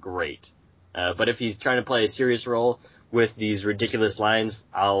film, great. But if he's trying to play a serious role with these ridiculous lines,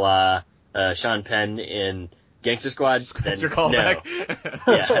 a la Sean Penn in Gangster Squad, then your no. callback.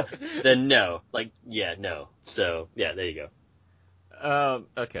 Yeah, then no. No. So, yeah, there you go.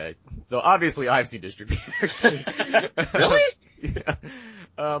 Okay. So obviously I've seen District B13. Really? Yeah.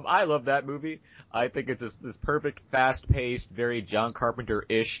 I love that movie. I think it's this perfect, fast-paced, very John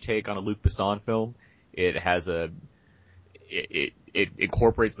Carpenter-ish take on a Luc Besson film. It has it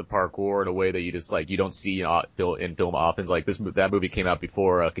incorporates the parkour in a way that you just you don't see in film often. Like that movie came out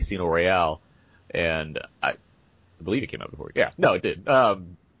before Casino Royale, and I believe it came out before. Yeah, no, it did.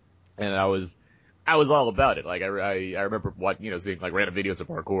 And I was all about it. Like I remember seeing like random videos of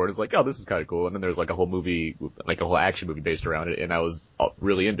parkour, and it's like, oh, this is kind of cool. And then there's like a whole movie, like a whole action movie based around it, and I was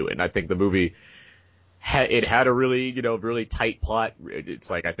really into it. And I think the movie had a really really tight plot. It's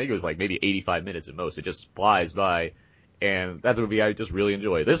like, I think it was like maybe 85 minutes at most. It just flies by, and that's a movie I just really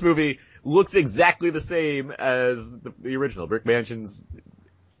enjoy. This movie looks exactly the same as the original. Brick Mansion's.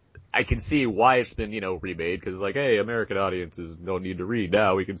 I can see why it's been, remade, because hey, American audiences don't need to read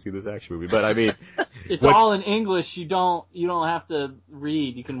now, we can see this action movie. But I mean, It's all in English. You don't have to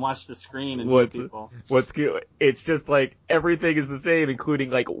read. You can watch the screen and hear people. What's good? It's just like everything is the same, including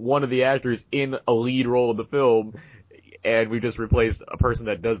like one of the actors in a lead role of the film. And we just replaced a person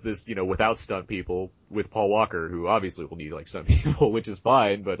that does this, you know, without stunt people with Paul Walker, who obviously will need like stunt people, which is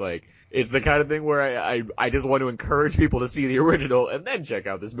fine, but like, it's the kind of thing where I just want to encourage people to see the original and then check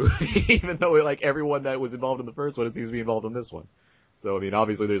out this movie, even though like everyone that was involved in the first one, it seems to be involved in this one. So, I mean,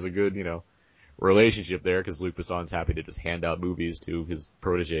 obviously there's a good, you know, relationship there, because Luc Besson's happy to just hand out movies to his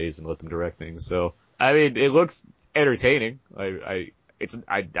proteges and let them direct things. So, I mean, it looks entertaining. I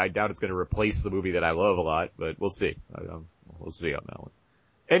doubt it's going to replace the movie that I love a lot, but we'll see. We'll see on that one.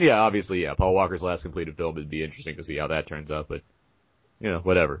 And yeah, obviously, yeah, Paul Walker's last completed film, it'd be interesting to see how that turns out, but, you know,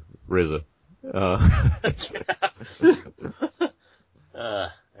 whatever. RZA.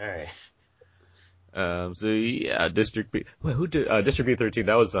 Alright. So yeah, District B, wait, who did, District B13,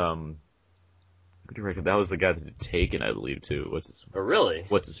 that was, who directed, that was the guy that did Taken, I believe, too. Oh, really?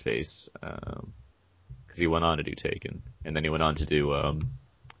 What's his face? Cause he went on to do Taken, and then he went on to do,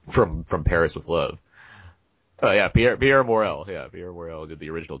 From Paris with Love. Oh yeah, Pierre Morel. Yeah, Pierre Morel did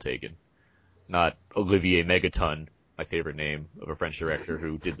the original Taken. Not Olivier Megaton, my favorite name of a French director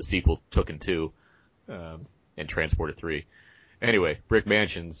who did the sequel Taken 2, and Transporter 3. Anyway, Brick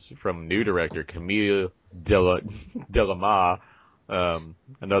Mansions from new director Camille Delamare,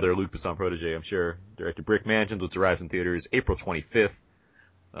 another Luc Besson protege, I'm sure, directed Brick Mansions, which arrives in theaters April 25th,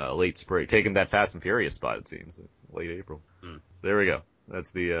 late spring. Taking that Fast and Furious spot, it seems, late April. So there we go.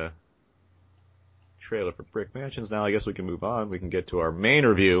 That's the trailer for Brick Mansions. Now I guess we can move on. We can get to our main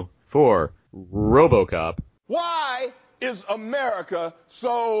review for RoboCop. Why is America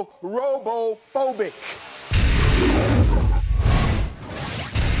so robophobic?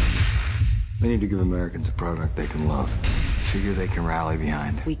 We need to give Americans a product they can love. Figure they can rally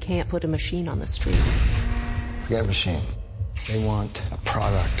behind. We can't put a machine on the street. Forget machine. They want a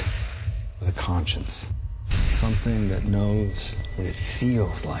product with a conscience. Something that knows what it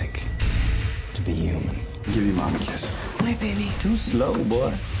feels like to be human. Give your mom a kiss. Hi, baby. Too slow,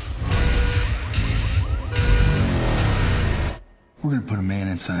 boy. We're gonna put a man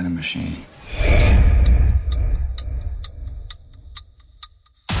inside a machine.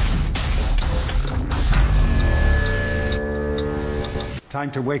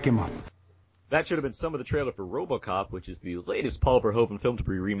 Time to wake him up. That should have been some of the trailer for RoboCop, which is the latest Paul Verhoeven film to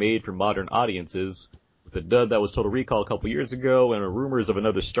be remade for modern audiences. With a dud that was Total Recall a couple years ago, and rumors of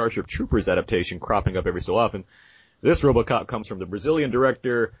another Starship Troopers adaptation cropping up every so often, this RoboCop comes from the Brazilian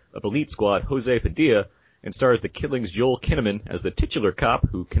director of Elite Squad, Jose Padilla, and stars The Killing's Joel Kinnaman as the titular cop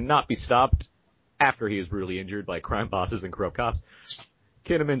who cannot be stopped after he is brutally injured by crime bosses and corrupt cops.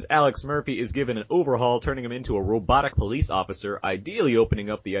 Kinnaman's Alex Murphy is given an overhaul, turning him into a robotic police officer, ideally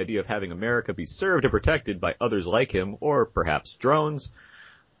opening up the idea of having America be served and protected by others like him, or perhaps drones.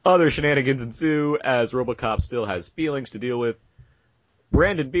 Other shenanigans ensue, as RoboCop still has feelings to deal with.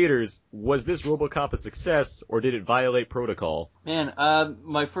 Brandon Beaters, was this RoboCop a success, or did it violate protocol? Man,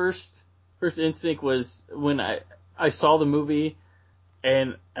 my first instinct was when I saw the movie,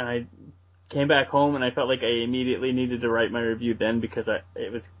 and I came back home, and I felt like I immediately needed to write my review then, because I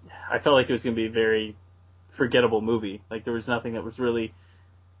felt like it was going to be a very forgettable movie. Like, there was nothing that was really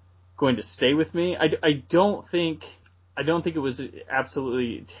going to stay with me. I don't think it was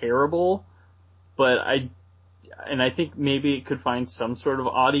absolutely terrible, but I think maybe it could find some sort of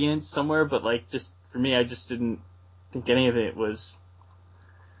audience somewhere, but like, just for me, I just didn't think any of it was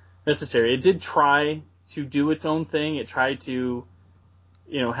necessary. It did try to do its own thing. It tried to,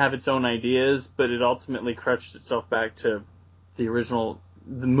 have its own ideas, but it ultimately crutched itself back to the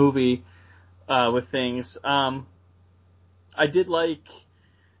movie, with things. I did like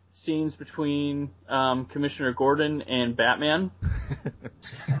scenes between Commissioner Gordon and Batman.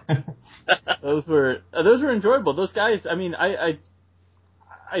 Those were enjoyable. Those guys, I mean, I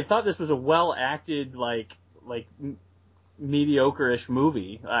thought this was a well acted, like mediocre-ish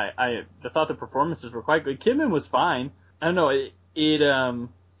movie. I thought the performances were quite good. Kidman was fine. I don't know.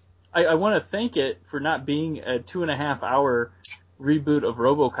 I want to thank it for not being a 2.5 hour reboot of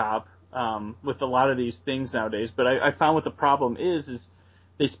RoboCop, with a lot of these things nowadays. But I found what the problem is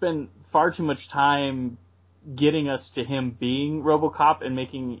they spend far too much time getting us to him being RoboCop and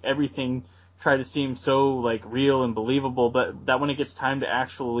making everything try to seem so like real and believable, but that when it gets time to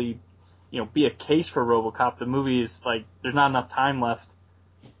actually, be a case for RoboCop, the movie is like, there's not enough time left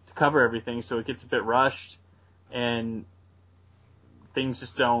to cover everything, so it gets a bit rushed, and things they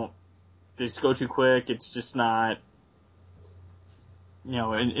just go too quick. It's just not,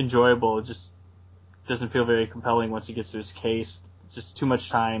 enjoyable. It just doesn't feel very compelling once he gets to his case. It's just too much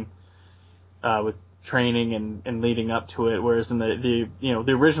time, with training and leading up to it. Whereas in the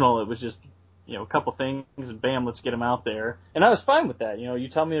original, it was just, a couple things and bam, let's get him out there. And I was fine with that. You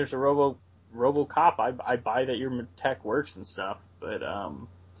tell me there's a RoboCop, I buy that your tech works and stuff. But,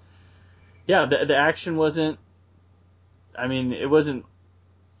 the action wasn't, it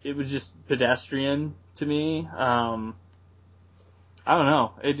was just pedestrian to me. I don't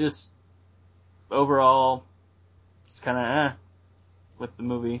know. It just, overall, it's kind of with the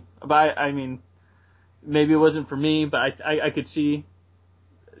movie. But maybe it wasn't for me, but I could see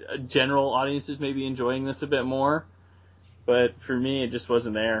general audiences maybe enjoying this a bit more. But for me, it just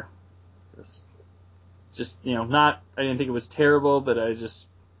wasn't there. It's just, I didn't think it was terrible, but I just,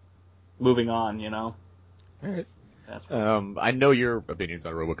 moving on, All right. I know your opinions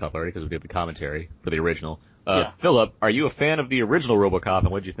on RoboCop already because we did the commentary for the original. Philip, are you a fan of the original RoboCop, and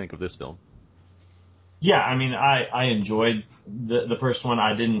what did you think of this film? Yeah, I enjoyed the first one.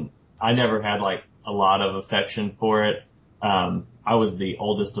 I never had like a lot of affection for it. I was the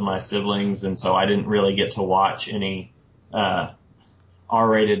oldest of my siblings, and so I didn't really get to watch any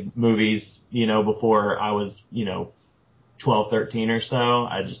R-rated movies, before I was, 12, 13 or so.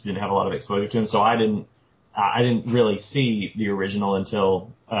 I just didn't have a lot of exposure to them, so I didn't really see the original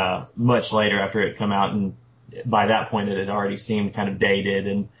until much later after it had come out, and by that point it had already seemed kind of dated,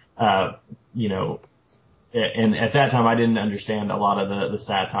 and and at that time I didn't understand a lot of the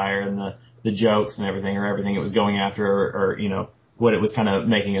satire and the jokes and everything, or everything it was going after, or what it was kind of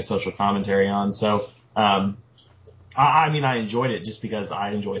making a social commentary on. So I enjoyed it just because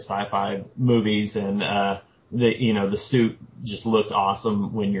I enjoy sci-fi movies, and the suit just looked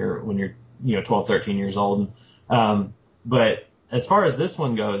awesome when you're 12, 13 years old. But as far as this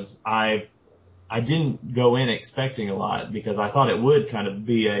one goes, I didn't go in expecting a lot, because I thought it would kind of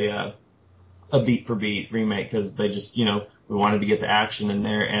be a beat for beat remake, because they just, we wanted to get the action in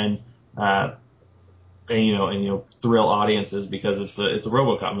there and thrill audiences, because it's a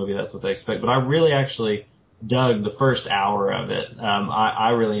RoboCop movie. That's what they expect. But I really actually dug the first hour of it. I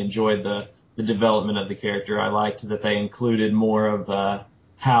really enjoyed the development of the character. I liked that they included more of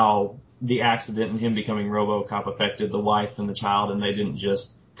how the accident and him becoming RoboCop affected the wife and the child, and they didn't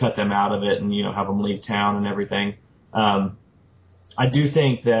just cut them out of it and have them leave town and everything. I do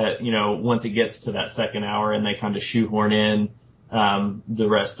think that once it gets to that second hour and they kind of shoehorn in the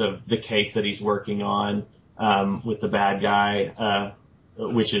rest of the case that he's working on with the bad guy,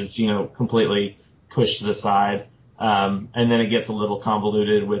 which is completely pushed to the side. And then it gets a little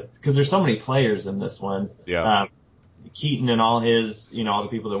convoluted because there's so many players in this one. Yeah. Keaton and all his, all the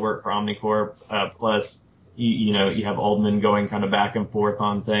people that work for Omnicorp, plus, you have Oldman going kind of back and forth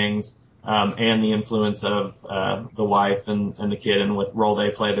on things, and the influence of, the wife and the kid and what role they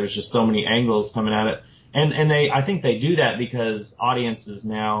play. There's just so many angles coming at it. And I think they do that because audiences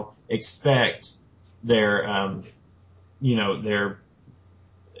now expect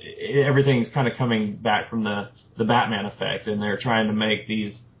everything's kind of coming back from the Batman effect, and they're trying to make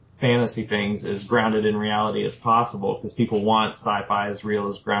these fantasy things as grounded in reality as possible, because people want sci-fi as real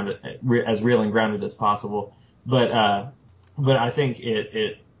and grounded as possible. But I think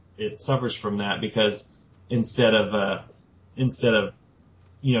it suffers from that, because instead of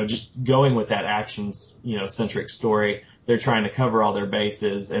just going with that action, centric story, they're trying to cover all their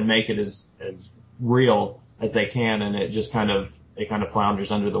bases and make it as real as they can, and it kind of flounders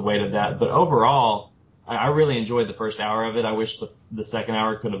under the weight of that. But overall, I really enjoyed the first hour of it. I wish the second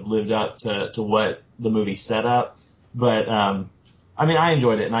hour could have lived up to what the movie set up. But I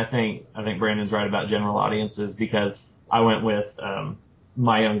enjoyed it, and I think Brandon's right about general audiences, because I went with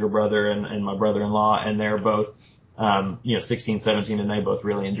my younger brother and my brother-in-law, and they're both 16, 17, and they both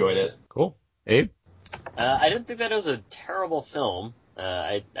really enjoyed it. Cool. Abe? I didn't think that it was a terrible film.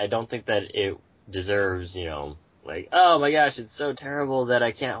 I don't think that it deserves, oh my gosh, it's so terrible that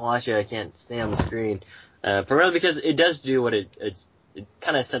I can't watch it, I can't stay on the screen. Primarily because it does do what it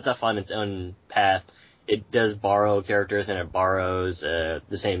kind of sets off on its own path. It does borrow characters, and it borrows the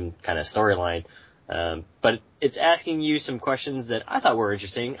same kind of storyline. But it's asking you some questions that I thought were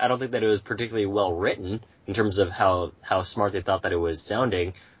interesting. I don't think that it was particularly well written in terms of how smart they thought that it was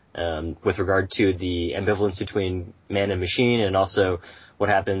sounding, with regard to the ambivalence between man and machine, and also what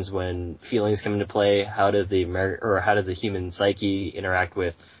happens when feelings come into play. How does the human psyche interact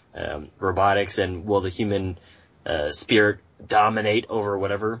with robotics, and will the human spirit dominate over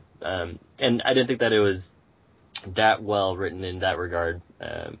whatever? And I didn't think that it was that well written in that regard.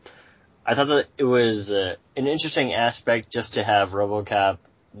 I thought that it was an interesting aspect just to have RoboCop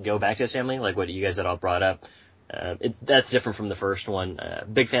go back to his family, like what you guys had all brought up. That's different from the first one.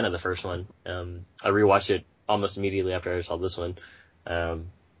 Big fan of the first one. I rewatched it almost immediately after I saw this one.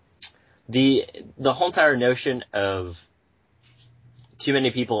 The whole entire notion of too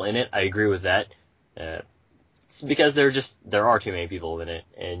many people in it, I agree with that. It's because there are too many people in it,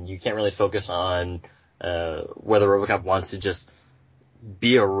 and you can't really focus on whether RoboCop wants to just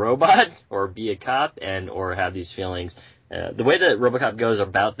be a robot or be a cop or have these feelings. The way that RoboCop goes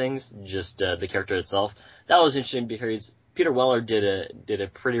about things, just the character itself, that was interesting because Peter Weller did a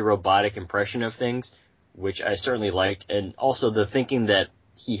pretty robotic impression of things, which I certainly liked, and also the thinking that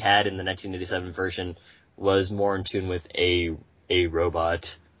he had in the 1987 version was more in tune with a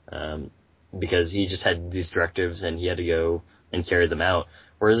robot, because he just had these directives and he had to go and carry them out.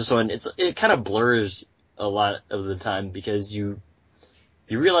 Whereas this one, it kind of blurs a lot of the time because you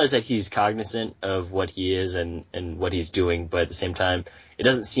realize that he's cognizant of what he is and what he's doing, but at the same time, it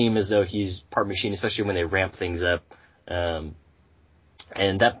doesn't seem as though he's part machine, especially when they ramp things up. And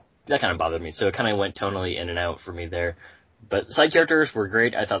that kind of bothered me. So it kind of went tonally in and out for me there. But the side characters were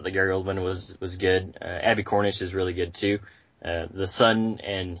great. I thought that Gary Oldman was good. Abby Cornish is really good too. The son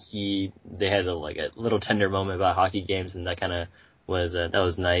and they had a little tender moment about hockey games, and that kind of that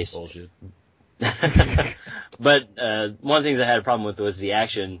was nice. Bullshit. But one of the things I had a problem with was the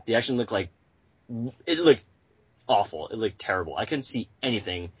action. The action looked awful. It looked terrible. I couldn't see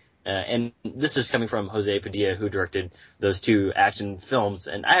anything. And this is coming from Jose Padilla, who directed those 2 action films,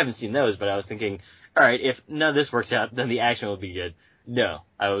 and I haven't seen those, but I was thinking, all right, if none of this works out, then the action will be good. No,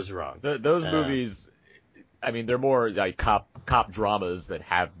 I was wrong. Those movies, I mean, they're more like cop dramas that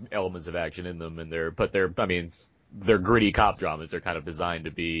have elements of action in them, and they're gritty cop dramas. They're kind of designed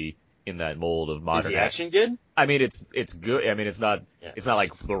to be in that mold of modern. Is the action good? I mean, it's good. I mean, it's not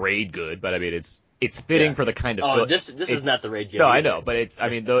like The Raid good, but I mean, it's fitting for the kind of. Oh, this is not The Raid good. No, either. I know, but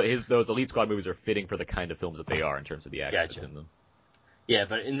those Elite Squad movies are fitting for the kind of films that they are in terms of the action that's in them. Yeah,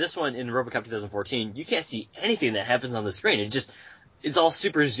 but in this one, in RoboCop 2014, you can't see anything that happens on the screen. It's all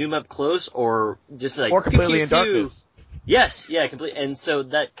super zoom up close or just like or completely pew, pew, in pew. darkness. Yes, yeah, completely. And so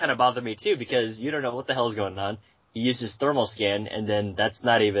that kind of bothered me too because you don't know what the hell is going on. He uses thermal scan, and then that's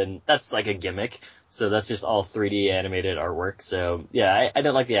like a gimmick. So that's just all 3D animated artwork. So yeah, I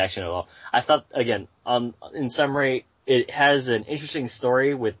didn't like the action at all. I thought, again, in summary, it has an interesting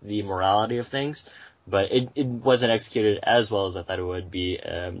story with the morality of things, but it wasn't executed as well as I thought it would be.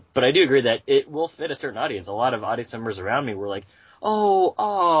 But I do agree that it will fit a certain audience. A lot of audience members around me were like,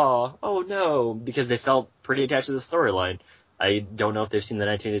 oh no, because they felt pretty attached to the storyline. I don't know if they've seen the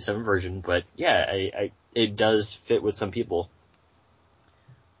 1987 version, but yeah, it does fit with some people.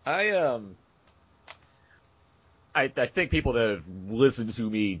 I think people that have listened to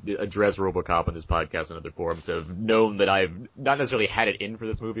me address RoboCop on this podcast and other forums have known that I've not necessarily had it in for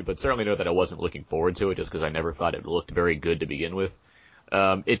this movie, but certainly know that I wasn't looking forward to it just because I never thought it looked very good to begin with.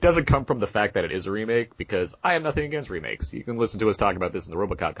 It doesn't come from the fact that it is a remake, because I have nothing against remakes. You can listen to us talk about this in the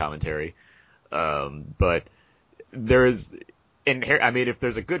RoboCop commentary. But if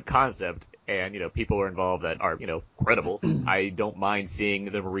there's a good concept and, people are involved that are, credible, I don't mind seeing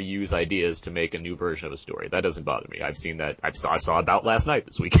them reuse ideas to make a new version of a story. That doesn't bother me. I've seen that. I saw About last night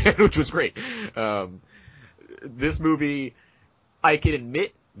this weekend, which was great. This movie, I can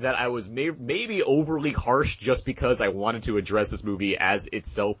admit that I was maybe overly harsh just because I wanted to address this movie as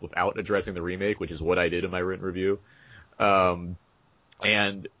itself without addressing the remake, which is what I did in my written review. And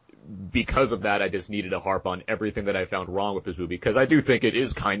because of that, I just needed to harp on everything that I found wrong with this movie, because I do think it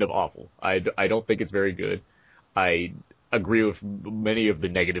is kind of awful. I don't think it's very good. I agree with many of the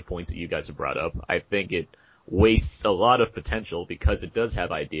negative points that you guys have brought up. I think it wastes a lot of potential because it does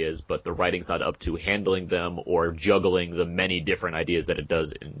have ideas, but the writing's not up to handling them or juggling the many different ideas that it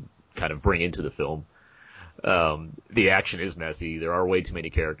does and kind of bring into the film. The action is messy. There are way too many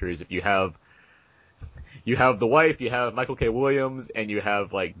characters. If you have the wife, you have Michael K. Williams, and you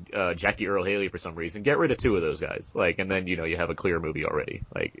have, Jackie Earle Haley for some reason. Get rid of 2 of those guys. And then, you have a clear movie already.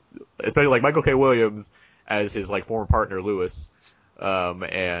 Especially, Michael K. Williams as his, former partner, Lewis,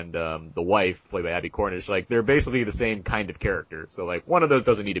 and the wife, played by Abby Cornish, they're basically the same kind of character. So, one of those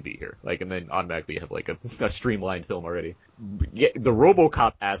doesn't need to be here. And then automatically you have, a streamlined film already. Yeah, the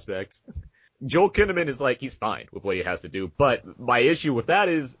RoboCop aspect, Joel Kinnaman is he's fine with what he has to do, but my issue with that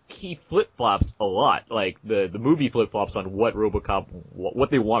is he flip-flops a lot. The movie flip-flops on what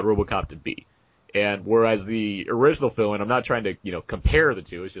they want RoboCop to be. And whereas the original film, and I'm not trying to, compare the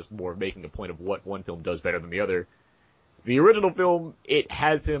two, it's just more making a point of what one film does better than the other. The original film, it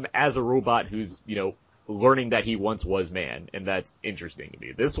has him as a robot who's, learning that he once was man, and that's interesting to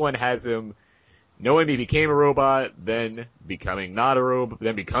me. This one has him knowing he became a robot, then becoming not a robot,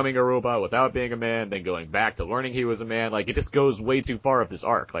 then becoming a robot without being a man, then going back to learning he was a man. It just goes way too far up this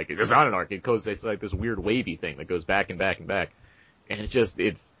arc. It's not an arc. It's this weird wavy thing that goes back and back and back. And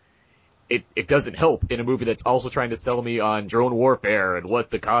it's it doesn't help in a movie that's also trying to sell me on drone warfare and what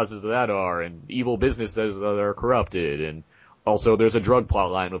the causes of that are and evil businesses that are corrupted, and also there's a drug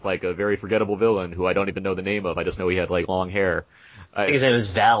plot line with like a very forgettable villain who I don't even know the name of. I just know he had like long hair. I think his name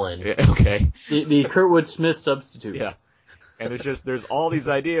is Valen. Yeah, okay. The Kurtwood Smith substitute. Yeah. And there's all these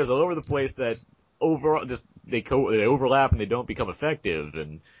ideas all over the place that overall just they overlap and they don't become effective,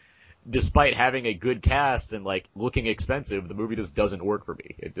 and despite having a good cast and like looking expensive, the movie just doesn't work for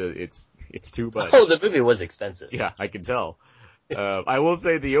me. It's too much. Oh, the movie was expensive. Yeah, I can tell. I will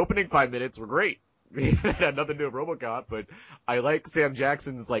say the opening 5 minutes were great. It had nothing to do with RoboCop, but I like Sam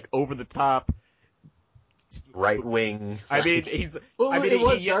Jackson's like over the top right wing. I mean, he's. Well, I mean, it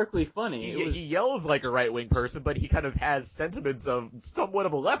was darkly funny. He yells like a right wing person, but he kind of has sentiments of somewhat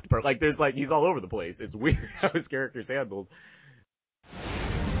of a left person. Like there's like he's all over the place. It's weird how his character's handled.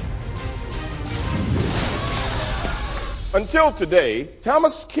 Until today,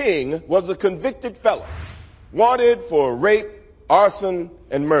 Thomas King was a convicted felon, wanted for rape, arson,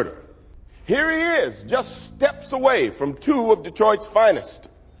 and murder. Here he is, just steps away from two of Detroit's finest.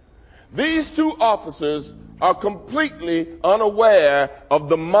 These two officers are completely unaware of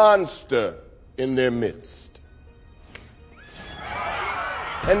the monster in their midst.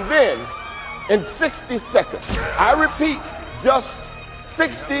 And then, in 60 seconds, I repeat, just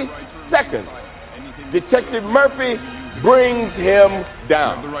 60 seconds, Detective Murphy brings him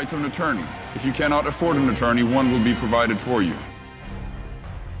down. You have the right to an attorney. If you cannot afford an attorney, one will be provided for you.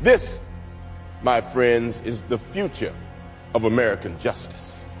 This, my friends, is the future of American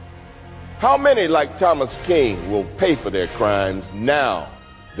justice. How many, like Thomas King, will pay for their crimes now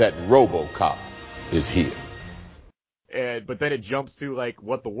that RoboCop is here? But then it jumps to like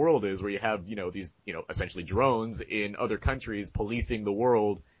what the world is, where you have, these, essentially drones in other countries policing the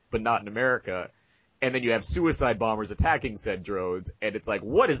world, but not in America. And then you have suicide bombers attacking said drones, and it's like,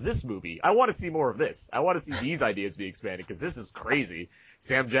 what is this movie? I want to see more of this. I want to see these ideas be expanded, because this is crazy.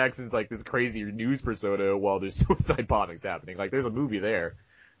 Sam Jackson's like this crazy news persona while there's suicide bombings happening. Like, there's a movie there.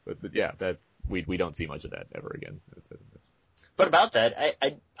 But yeah, we don't see much of that ever again. But about that,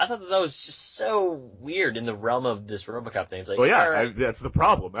 I thought that was just so weird in the realm of this RoboCop thing. It's like, well, yeah, right. That's the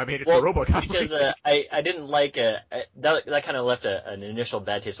problem. I mean, it's a RoboCop. Because I didn't like that kind of left an initial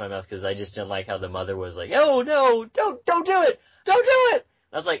bad taste in my mouth, because I just didn't like how the mother was like, oh no, don't do it, don't do it.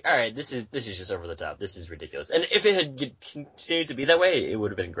 I was like, all right, this is just over the top. This is ridiculous. And if it had continued to be that way, it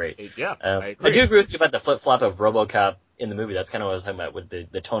would have been great. Yeah, I agree. I do agree with you about the flip flop of RoboCop in the movie. That's kind of what I was talking about with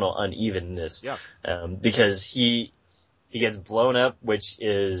the tonal unevenness. Yeah. Because he gets blown up, which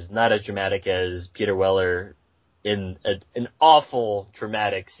is not as dramatic as Peter Weller in an awful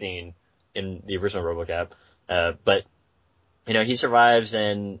dramatic scene in the original RoboCop. But he survives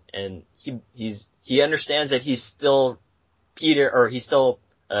and he understands that he's still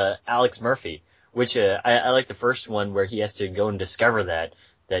Alex Murphy, which I like the first one where he has to go and discover that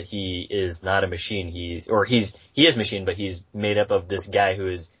he is not a machine. He is machine, but he's made up of this guy who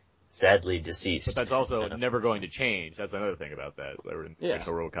is sadly deceased. But that's also never going to change. That's another thing about that. There's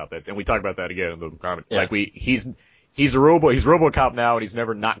no RoboCop. And we talk about that again in the comic. Yeah. Like he's RoboCop now, and he's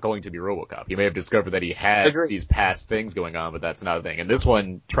never not going to be RoboCop. He may have discovered that he had these past things going on, but that's not a thing. And this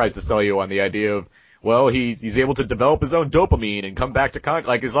one tries to sell you on the idea of, well, he's able to develop his own dopamine and come back to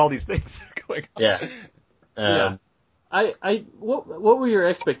like there's all these things going on. Yeah. Yeah. What were your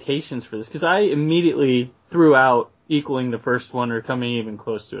expectations for this? Because I immediately threw out equaling the first one or coming even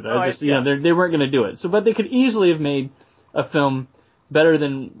close to it. They weren't going to do it. But they could easily have made a film better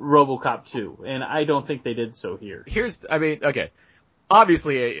than RoboCop 2, and I don't think they did so here. Okay.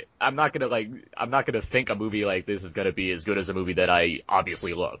 Obviously, I'm not gonna think a movie like this is gonna be as good as a movie that I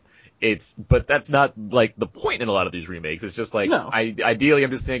obviously love. But that's not like the point in a lot of these remakes. It's just like, ideally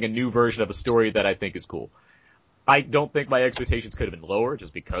I'm just saying a new version of a story that I think is cool. I don't think my expectations could have been lower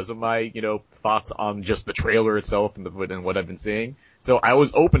just because of my, thoughts on just the trailer itself and what I've been seeing. So I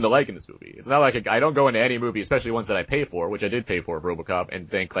was open to liking this movie. It's not like I don't go into any movie, especially ones that I pay for, which I did pay for RoboCop, and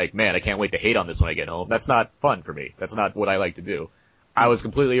think like, man, I can't wait to hate on this when I get home. That's not fun for me. That's not what I like to do. I was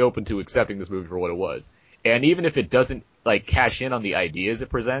completely open to accepting this movie for what it was. And even if it doesn't like cash in on the ideas it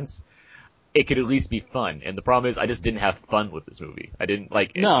presents, it could at least be fun. And the problem is I just didn't have fun with this movie. I didn't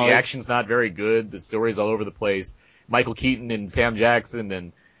like it. The action's not very good. The story's all over the place. Michael Keaton and Sam Jackson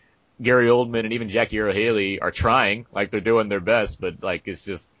and Gary Oldman and even Jackie Earle Haley are trying, like they're doing their best, but like it's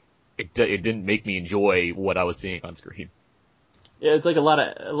just it didn't make me enjoy what I was seeing on screen. Yeah, it's like a lot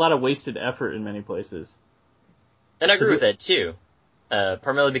of wasted effort in many places. And I agree with that too.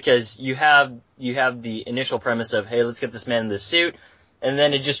 Primarily because you have the initial premise of, hey, let's get this man in the suit. And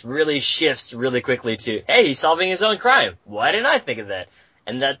then it just really shifts really quickly to, hey, he's solving his own crime. Why didn't I think of that?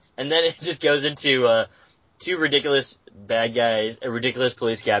 and then it just goes into two ridiculous bad guys, a ridiculous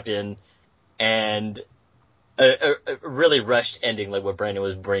police captain, and a really rushed ending, like what Brandon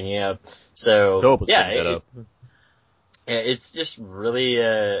was bringing up. So it's just really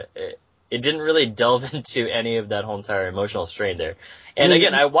it didn't really delve into any of that whole entire emotional strain there. And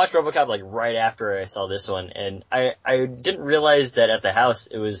again, I watched RoboCop like right after I saw this one, and I didn't realize that at the house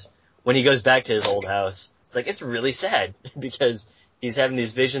it was when he goes back to his old house. It's like it's really sad because he's having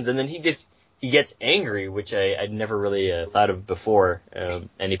these visions, and then he gets angry, which I'd never really thought of before,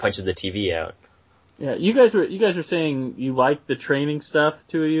 and he punches the TV out. Yeah, you guys were saying you liked the training stuff,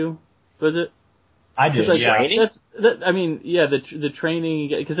 two of you, was it? I did. Like, training? The training,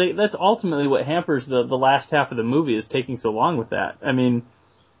 because that's ultimately what hampers the last half of the movie is taking so long with that. I mean,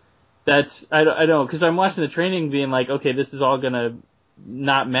 I don't, because I'm watching the training being like, okay, this is all gonna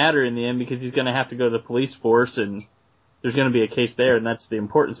not matter in the end because he's gonna have to go to the police force and there's gonna be a case there, and that's the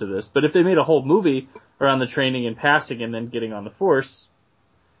importance of this. But if they made a whole movie around the training and passing and then getting on the force,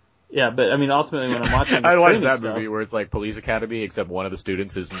 yeah, but I mean, ultimately, when I'm watching this I watched that stuff, movie where it's like Police Academy, except one of the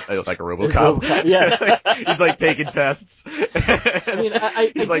students is like a RoboCop. Yes. He's like taking tests. I mean,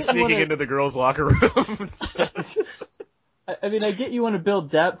 he's like sneaking into the girls' locker rooms. I mean, I get you want to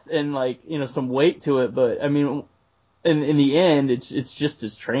build depth and like, you know, some weight to it, but I mean, in the end, it's just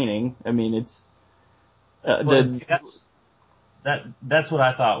his training. I mean, that's what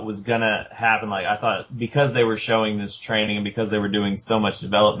I thought was gonna happen. Like, I thought because they were showing this training and because they were doing so much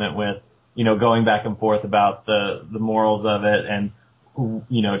development with, you know, going back and forth about the morals of it and,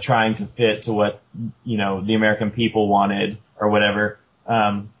 you know, trying to fit to what, you know, the American people wanted or whatever.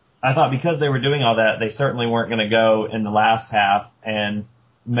 I thought because they were doing all that, they certainly weren't going to go in the last half and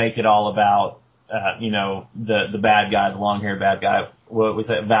make it all about, you know, the bad guy, the long-haired bad guy. What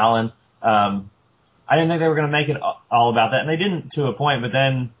was it, Valen? I didn't think they were going to make it all about that, and they didn't to a point, but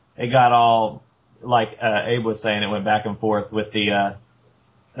then it got all, like Abe was saying, it went back and forth with the,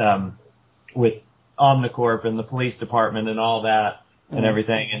 with Omnicorp and the police department and all that and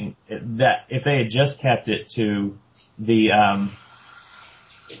everything, and that, if they had just kept it to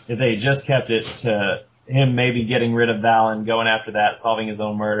him maybe getting rid of Valen, going after that, solving his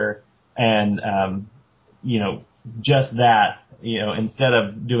own murder, and, you know, just that, you know, instead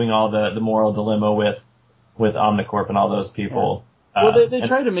of doing all the moral dilemma with Omnicorp and all those people. Yeah. Well, they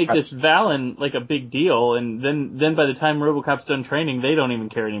try to make this Valen like a big deal, and then by the time RoboCop's done training, they don't even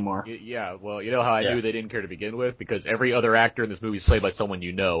care anymore. Yeah, well, you know how I knew they didn't care to begin with? Because every other actor in this movie is played by someone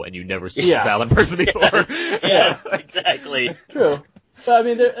you know, and you never see this Valen person before. Yes, exactly. True. But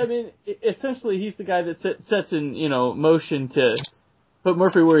I mean, essentially, he's the guy that sets in, you know, motion to put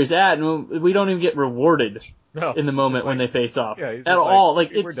Murphy where he's at, and we don't even get rewarded in the moment when they face off at all. Like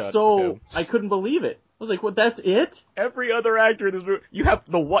it's so, I couldn't believe it. I was like, "What? That's it?" Every other actor in this movie, you have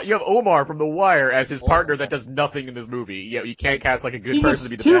Omar from The Wire as his partner that does nothing in this movie. Yeah, you can't cast like a good person to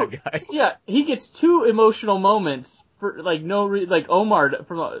be the bad guy. Yeah, he gets two emotional moments for like like Omar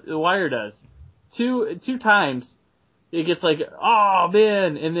from The Wire does. Two times, it gets like, "Oh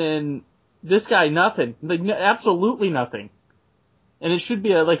man," and then this guy nothing, like absolutely nothing. And it should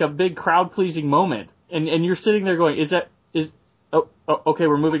be like a big crowd pleasing moment. And you're sitting there going, okay,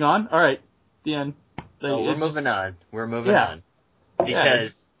 we're moving on? Alright. The end. Like, we're moving on. We're moving on.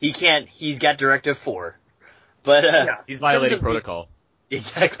 Because he's got Directive 4. But, he's violating protocol.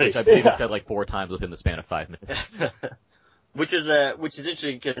 Exactly. Which I believe he said like 4 times within the span of 5 minutes. Which is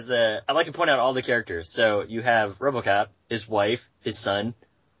interesting because, I'd like to point out all the characters. So you have RoboCop, his wife, his son,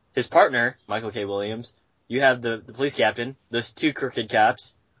 his partner, Michael K. Williams. You have the police captain, those two crooked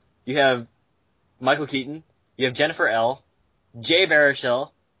cops. You have Michael Keaton. You have Jennifer L. Jay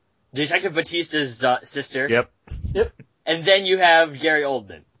Baruchel. Detective Batista's sister. Yep. And then you have Gary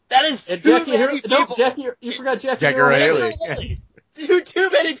Oldman. That is too many people. No, Jackie, you forgot Jackie O'Haley. Too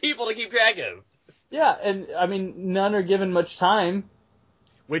many people to keep track of. Yeah, and I mean, none are given much time.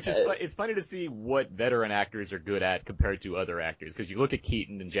 Which is, it's funny to see what veteran actors are good at compared to other actors. Because you look at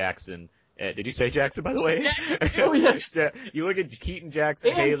Keaton and Jackson. Did you say Jackson, by the way? Oh, yes. Yeah, you look at Keaton,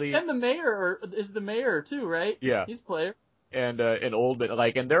 Jackson, Haley. And the mayor is the mayor, too, right? Yeah. He's a player. And Oldman,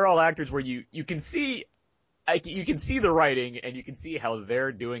 like, and they're all actors where you can see, you can see the writing and you can see how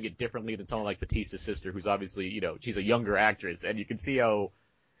they're doing it differently than someone like Batista's sister, who's obviously, you know, she's a younger actress, and you can see how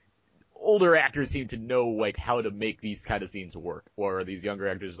older actors seem to know, like, how to make these kind of scenes work. Or these younger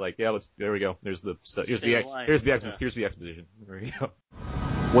actors like, yeah, there we go. Here's the exposition. There we go.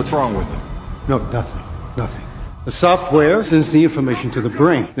 What's wrong with it? No, nothing. The software sends the information to the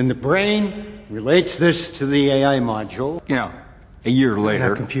brain. Then the brain relates this to the AI module. Yeah. A year And later.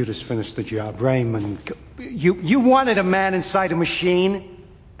 our computers finish the job. Raymond, You wanted a man inside a machine,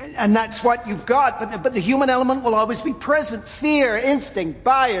 and that's what you've got. But the human element will always be present. Fear, instinct,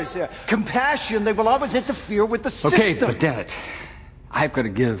 bias, compassion, they will always interfere with the system. Okay, but Dennett, I've got to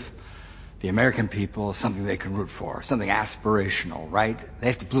give the American people something they can root for, something aspirational, right? They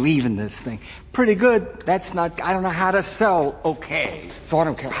have to believe in this thing. Pretty good. That's not, I don't know how to sell okay. So I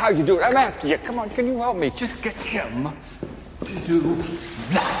don't care how you do it. I'm asking you, come on, can you help me? Just get him to do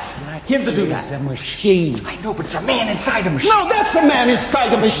that. Him to do that. A machine. I know, but it's a man inside a machine. No, that's a man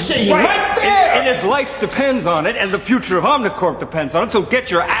inside a machine. Right there. And his life depends on it, and the future of Omnicorp depends on it. So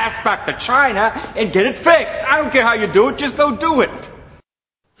get your ass back to China and get it fixed. I don't care how you do it. Just go do it.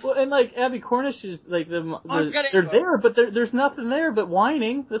 Well, and like Abby Cornish is like they're there, but there's nothing there but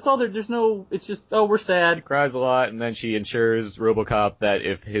whining. That's all. There's no. It's just we're sad. She cries a lot, and then she ensures RoboCop that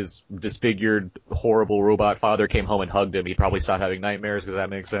if his disfigured, horrible robot father came home and hugged him, he'd probably stop having nightmares. Because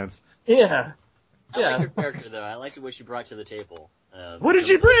that makes sense. Yeah. I liked her character though. I liked what she brought to the table. What did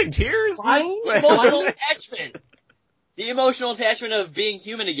she bring? Tears? Emotional attachment. The emotional attachment of being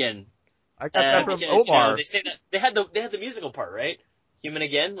human again. I got that from because, Omar. They say that they had the musical part, right? Human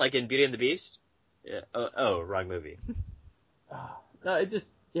again, like in Beauty and the Beast? Yeah. Oh, wrong movie. No, it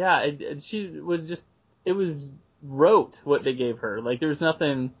just, she was just, it was rote what they gave her. Like, there was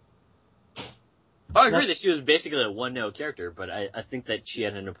nothing. I agree that she was basically a one-note character, but I think that she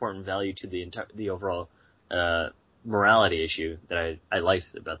had an important value to the overall, morality issue that I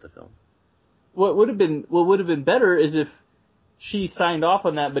liked about the film. What would have been better is if she signed off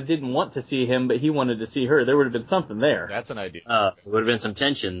on that but didn't want to see him, but he wanted to see her. There would have been something there. That's an idea. It would have been some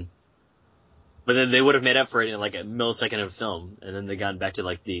tension. But then they would have made up for it in like a millisecond of film, and then they got back to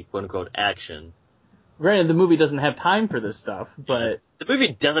like the quote-unquote action. Granted, the movie doesn't have time for this stuff, but... The movie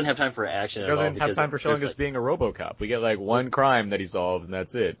doesn't have time for action at all. It doesn't have time for showing us being a RoboCop. We get like one crime that he solves, and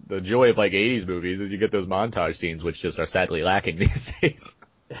that's it. The joy of like 80s movies is you get those montage scenes, which just are sadly lacking these days.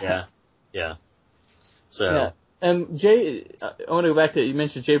 Yeah. So... Yeah. And Jay, I want to go back to, you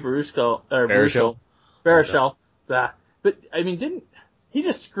mentioned Jay Baruchel. But, I mean, he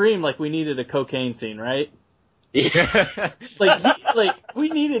just screamed like we needed a cocaine scene, right? Yeah. We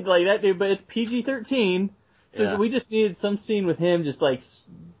needed like that dude, but it's PG-13, so we just needed some scene with him just like,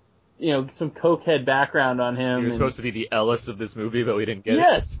 some cokehead background on him. He was supposed to be the Ellis of this movie, but we didn't get it.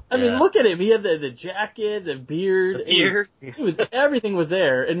 Yes. I mean, look at him. He had the jacket, the beard. Everything was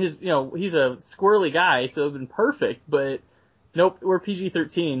there. And he's a squirrely guy, so it would have been perfect, but nope, we're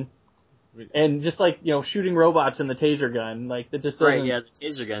PG-13. And just like, shooting robots in the taser gun, like that just doesn't... Right, yeah, the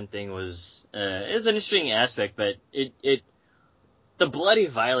taser gun thing was an interesting aspect, but the bloody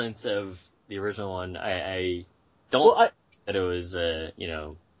violence of the original one, I don't that it was,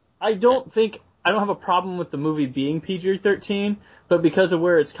 I don't have a problem with the movie being PG-13, but because of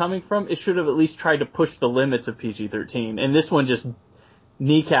where it's coming from, it should have at least tried to push the limits of PG-13. And this one just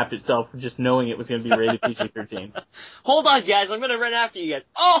kneecapped itself just knowing it was going to be rated PG-13. Hold on, guys, I'm going to run after you guys.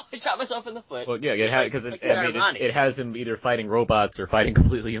 Oh, I shot myself in the foot. Well, yeah, it has him either fighting robots or fighting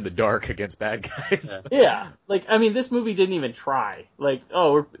completely in the dark against bad guys. Yeah, this movie didn't even try.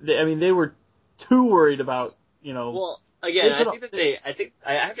 They were too worried about, Well, again, I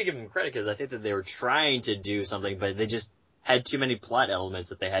have to give them credit because I think that they were trying to do something, but they just had too many plot elements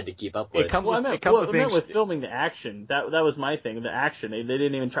that they had to keep up with. I meant with filming the action. That was my thing. The action. They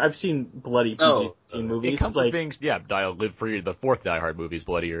didn't even try. I've seen bloody PG-13 movies. It comes with being, Live Free. The fourth Die Hard movie is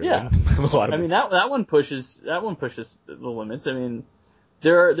bloodier. Yeah. Than a lot of that one pushes the limits. I mean,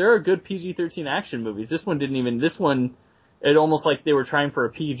 there are good PG-13 action movies. This one, it almost like they were trying for a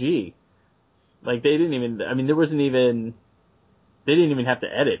PG. Like they didn't even. I mean, they didn't even have to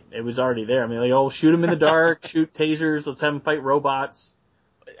edit. It was already there. I mean, shoot them in the dark, shoot tasers, let's have them fight robots.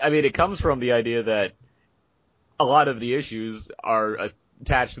 I mean, it comes from the idea that a lot of the issues are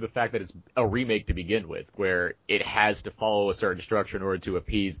attached to the fact that it's a remake to begin with, where it has to follow a certain structure in order to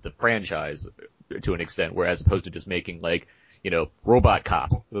appease the franchise to an extent, whereas opposed to just making Robot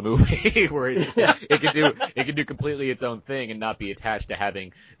Cop, the movie, where it can do completely its own thing and not be attached to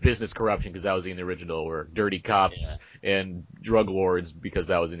having business corruption because that was in the original, or dirty cops and drug lords because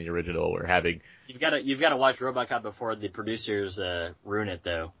that was in the original, or having. You've got to watch Robot Cop before the producers ruin it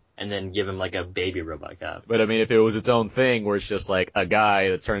though, and then give him like a baby Robot Cop. But I mean, if it was its own thing, where it's just like a guy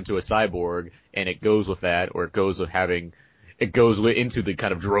that turns into a cyborg, and it goes with that, or it goes with having. It goes into the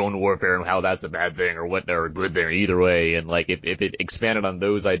kind of drone warfare and how that's a bad thing or what or a good thing, either way. And if it expanded on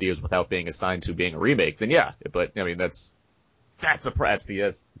those ideas without being assigned to being a remake, then yeah. But I mean, that's part of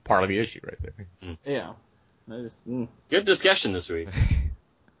the issue right there. Yeah. Good discussion this week.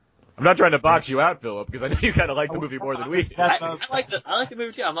 I'm not trying to box you out, Philip, because I know you kind of like the movie more than we do. I like the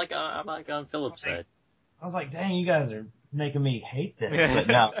movie too. I'm like on Philip's side. I was like, dang, you guys are making me hate this. But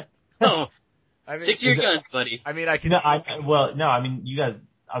no. Oh, I mean, stick to your guns, buddy. I mean, I can. I mean, you guys.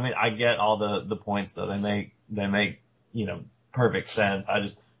 I mean, I get all the points though. They make perfect sense.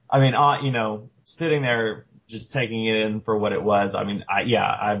 I mean, sitting there just taking it in for what it was. I mean,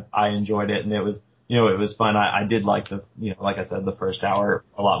 I enjoyed it, and it was it was fun. I did like like I said, the first hour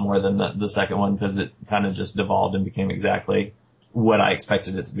a lot more than the second one because it kind of just devolved and became exactly what I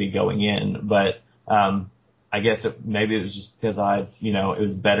expected it to be going in. But I guess maybe it was just because it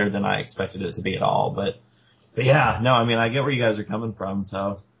was better than I expected it to be at all. But yeah, no, I mean, I get where you guys are coming from.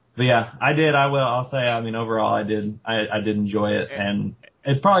 So, but yeah, I'll say, I mean, overall, I did enjoy it. And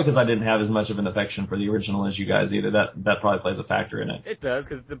it's probably because I didn't have as much of an affection for the original as you guys either. That probably plays a factor in it. It does,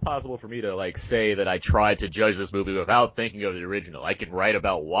 because it's impossible for me to, say that I tried to judge this movie without thinking of the original. I can write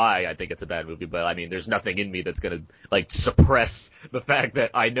about why I think it's a bad movie, but, I mean, there's nothing in me that's gonna, suppress the fact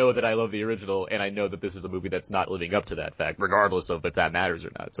that I know that I love the original, and I know that this is a movie that's not living up to that fact, regardless of if that matters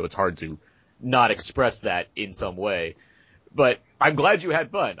or not. So it's hard to not express that in some way. But I'm glad you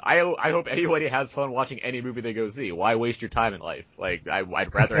had fun. I hope anybody has fun watching any movie they go see. Why waste your time in life?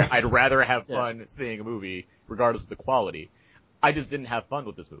 I'd rather have fun seeing a movie, regardless of the quality. I just didn't have fun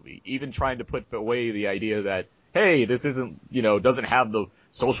with this movie. Even trying to put away the idea that, hey, this isn't, doesn't have the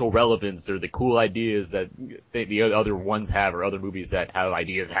social relevance or the cool ideas that the other ones have or other movies that have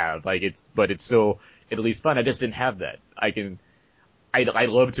ideas have. But it's still at least fun. I just didn't have that. I'd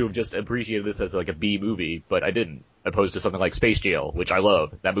love to have just appreciated this as a B movie, but I didn't. Opposed to something like Space Jail, which I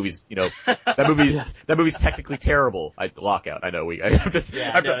love. That movie's, that movie's technically terrible. Lockout. I know I have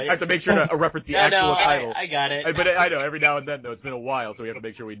to make sure to reference the actual title. I got it. But I know every now and then though, it's been a while, so we have to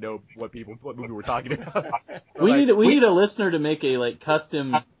make sure we know what movie we're talking about. We need a listener to make a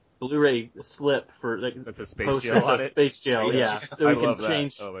custom Blu-ray slip for that's a Space Jail on it. Space Jail, yeah. So we can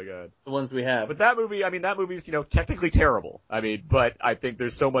change oh my God. the ones we have. But that movie's, technically terrible. I mean, but I think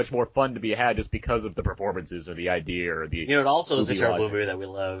there's so much more fun to be had just because of the performances or the idea or the. It also is a terrible movie that we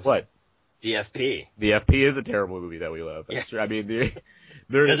love. What? The FP. The FP is a terrible movie that we love. That's true. I mean,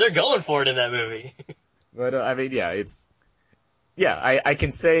 because they're going for it in that movie. But I mean, I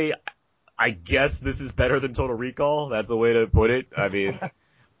can say, I guess this is better than Total Recall. That's a way to put it. I mean.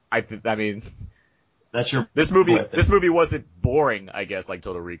 I mean, that's your. This movie wasn't boring, I guess, like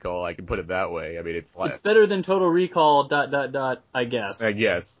Total Recall. I can put it that way. I mean, it's better than Total Recall. ... I guess. I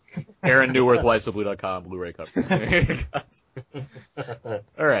guess. Aaron Newworth, LifeSoBlue.com, Blu-ray cover.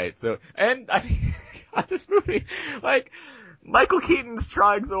 All right. So, and I think this movie, Michael Keaton's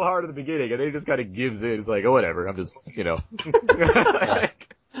trying so hard at the beginning, and then he just kind of gives in. It's like, oh, whatever. I'm just, The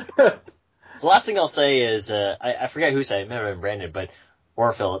last thing I'll say is, I forget who said it. It might have been Brandon,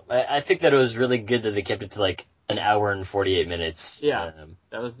 or Philip. I think that it was really good that they kept it to an hour and 48 minutes. Yeah.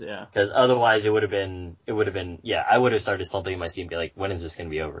 That was, yeah. Because otherwise it would have been, I would have started slumping in my seat and be like, when is this going to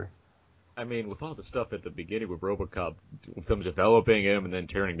be over? I mean, with all the stuff at the beginning with RoboCop, with them developing him and then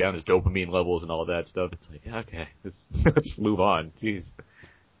turning down his dopamine levels and all that stuff, it's like, okay, let's move on. Jeez.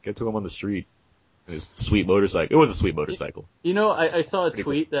 Get to him on the street. His sweet motorcycle. It was a sweet motorcycle. I saw a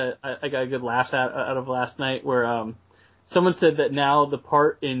tweet that I got a good laugh out of last night where, someone said that now the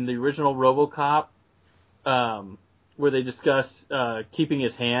part in the original RoboCop, where they discuss keeping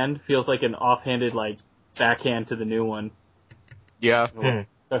his hand, feels like an offhanded backhand to the new one. Yeah. Kind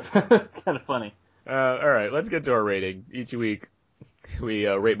of funny. All right, let's get to our rating. Each week, we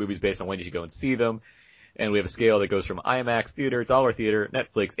rate movies based on when you should go and see them, and we have a scale that goes from IMAX theater, dollar theater,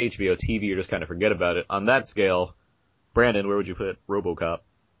 Netflix, HBO, TV, or just kind of forget about it. On that scale, Brandon, where would you put RoboCop?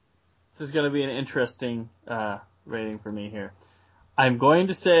 This is going to be an interesting rating for me here. I'm going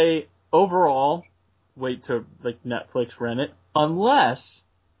to say overall, wait to Netflix rent it, unless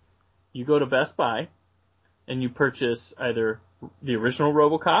you go to Best Buy and you purchase either the original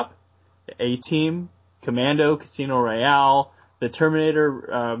RoboCop, the A-Team, Commando, Casino Royale, the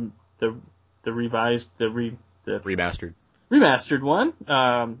Terminator, the remastered one,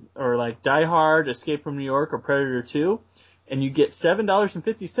 or Die Hard, Escape from New York, or Predator 2, and you get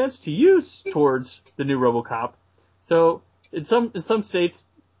 $7.50 to use towards the new RoboCop. So in some states,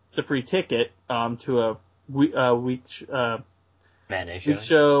 it's a free ticket to a week show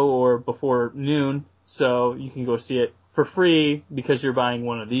or before noon, so you can go see it for free because you're buying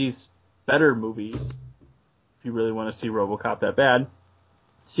one of these better movies. If you really want to see RoboCop that bad,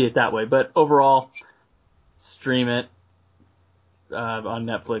 see it that way. But overall, stream it on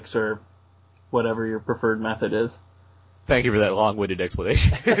Netflix or whatever your preferred method is. Thank you for that long-winded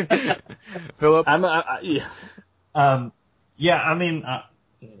explanation, Philip. Yeah, I mean,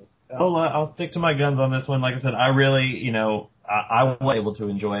 I'll stick to my guns on this one. Like I said, I really, I was able to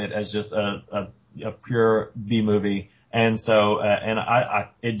enjoy it as just a pure B movie. And so, and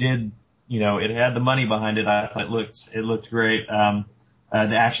it did, it had the money behind it. I thought it looked great. The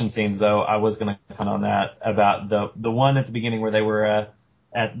action scenes though, I was going to comment on that about the one at the beginning where they were,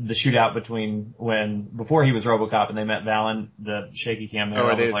 at the shootout before he was RoboCop and they met Valen, the shaky cam there.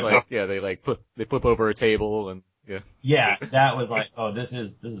 Oh, they flip over a table and, yeah. Yeah, that was like, oh, this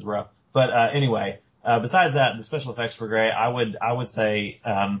is rough. But, anyway, besides that, the special effects were great. I would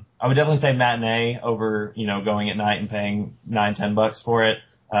definitely say matinee over, going at night and paying $9-10 for it.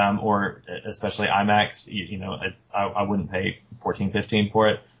 Or especially IMAX, I wouldn't pay $14-15 for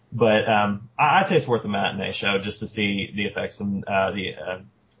it. But, I'd say it's worth a matinee show just to see the effects and,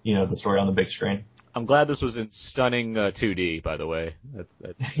 the story on the big screen. I'm glad this was in stunning, 2D, by the way.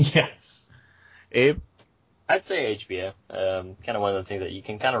 That's yeah. Abe? I'd say HBO. Kind of one of the things that you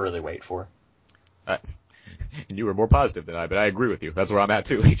can kind of really wait for. And you were more positive than I, but I agree with you. That's where I'm at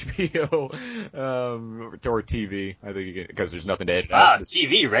too. HBO, or TV. I think you can, because there's nothing to edit out.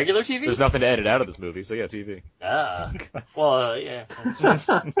 TV, regular TV? There's nothing to edit out of this movie, so yeah, TV. Well, yeah.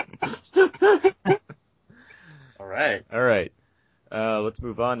 All right. Let's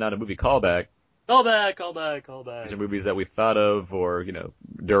move on now to movie callback. Callback. These are movies that we thought of, or,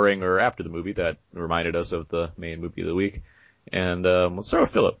 during or after the movie that reminded us of the main movie of the week. And, let's start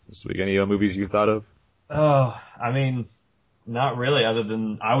with Philip this week. Any movies you thought of? Oh, I mean, not really, other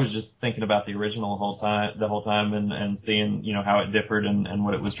than I was just thinking about the original the whole time and seeing, how it differed and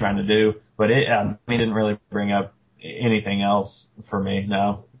what it was trying to do. But it didn't really bring up anything else for me,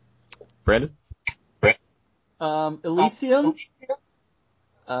 no. Brandon? Elysium,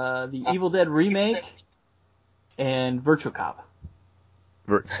 the Evil Dead remake, and Virtua Cop.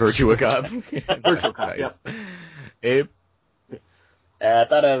 Virtua Cop? Virtua Cop, nice. Yep. Abe? I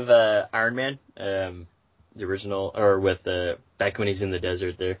thought of Iron Man, the original, or with back when he's in the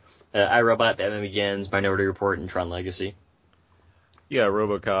desert there. iRobot, Batman Begins, Minority Report, and Tron Legacy. Yeah,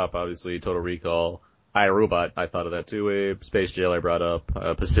 RoboCop, obviously, Total Recall. iRobot, I thought of that too. Abe. Space Jail, I brought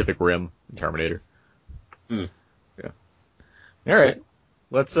up. Pacific Rim, Terminator. Yeah. All right.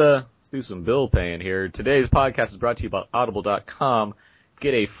 Let's do some bill paying here. Today's podcast is brought to you by Audible.com.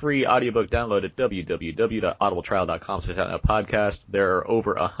 Get a free audiobook download at www.audibletrial.com/podcast. There are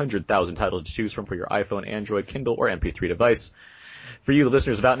over 100,000 titles to choose from for your iPhone, Android, Kindle, or MP3 device. For you, the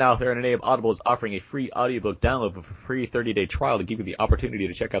listeners of Out Now, Fair and Abe, Audible is offering a free audiobook download with a free 30-day trial to give you the opportunity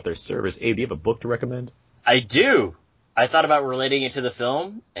to check out their service. Abe, do you have a book to recommend? I do. I thought about relating it to the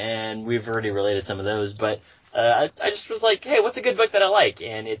film, and we've already related some of those, but I just was like, hey, what's a good book that I like?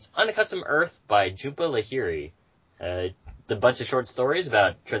 And it's Unaccustomed Earth by Jhumpa Lahiri. It's a bunch of short stories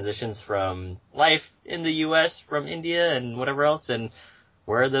about transitions from life in the U.S., from India, and whatever else, and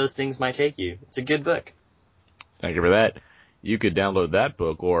where those things might take you. It's a good book. Thank you for that. You could download that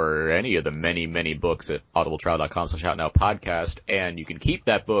book or any of the many, many books at audibletrial.com/outnowpodcast, and you can keep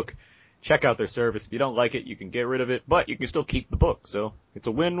that book. Check out their service. If you don't like it, you can get rid of it, but you can still keep the book. So it's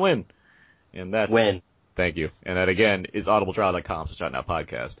a win-win. And that's win. Thank you. And that again is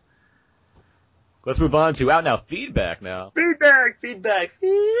audibletrial.com/outnowpodcast. Let's move on to Out Now feedback now. Feedback.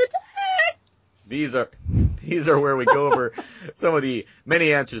 These are where we go over some of the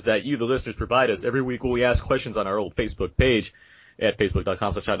many answers that you, the listeners, provide us. Every week when we ask questions on our old Facebook page at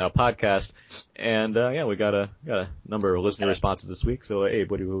facebook.com/outnowpodcast. And, we got a number of listener responses this week. So,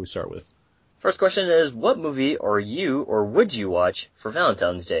 Abe, what do we start with? First question is, what movie are you or would you watch for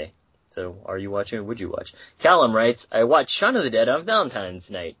Valentine's Day? So, are you watching or would you watch? Callum writes, I watched Shaun of the Dead on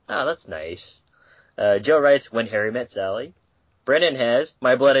Valentine's night. Oh, that's nice. Joe writes, When Harry Met Sally. Brendan has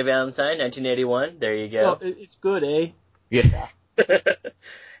My Bloody Valentine, 1981. There you go. Oh, it's good, eh? Yeah.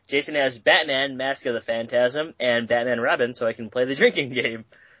 Jason has Batman, Mask of the Phantasm, and Batman Robin, so I can play the drinking game.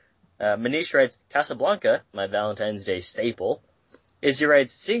 Manish writes, Casablanca, my Valentine's Day staple. Izzy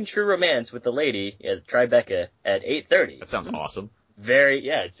writes, Sing True Romance with the Lady at Tribeca at 8:30. That sounds awesome.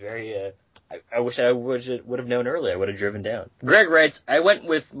 It's very, I wish I would have known earlier. I would have driven down. Greg writes, I went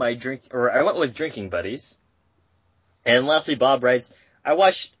with drinking buddies. And lastly, Bob writes, I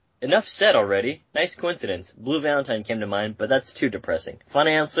watched Enough Said already. Nice coincidence. Blue Valentine came to mind, but that's too depressing. Fun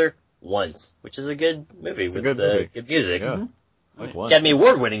answer, Once, which is a good movie with good music. Yeah. Like Once. Academy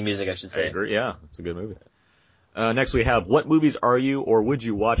Award-winning music, I should say. I agree. Yeah, it's a good movie. Next we have, what movies are you or would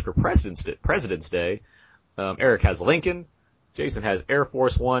you watch for President's Day? Eric has Lincoln. Jason has Air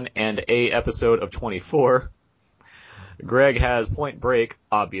Force One and a episode of 24. Greg has Point Break,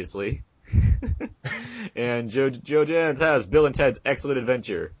 obviously. And Joe Jans has Bill and Ted's Excellent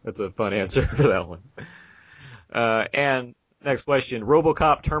Adventure. That's a fun answer for that one. And next question,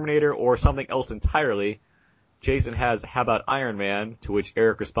 RoboCop, Terminator, or something else entirely? Jason has, how about Iron Man? To which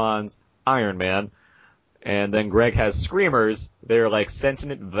Eric responds, Iron Man. And then Greg has Screamers. They're like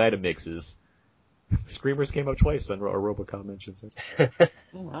sentient Vitamixes. Screamers came up twice on our Robocop mentions. Oh,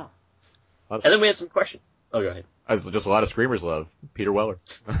 wow. And then we had some questions. Oh, go ahead. Just a lot of Screamers love. Peter Weller.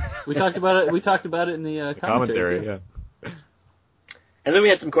 We talked about it in the commentary. Yeah. And then we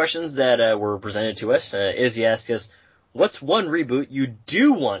had some questions that were presented to us. Izzy asked us, what's one reboot you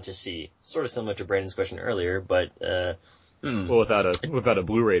do want to see? Sort of similar to Brandon's question earlier, but Well, without a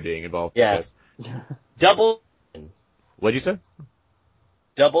Blu-ray being involved. Yeah. Double. What'd you say?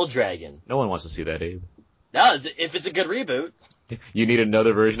 Double Dragon. No one wants to see that, Abe. No, if it's a good reboot. You need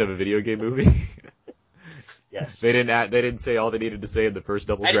another version of a video game movie? Yes. They didn't say all they needed to say in the first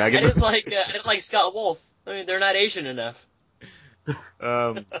Double Dragon. I didn't like Scott Wolf. I mean, they're not Asian enough. What's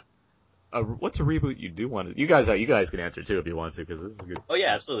a reboot you do want to? You guys can answer too if you want to, because this is good. Oh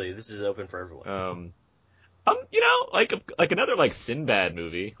yeah, absolutely. This is open for everyone. Like another like Sinbad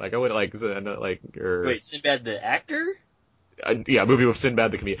movie. Like I would like Wait, Sinbad the actor? Yeah, a movie with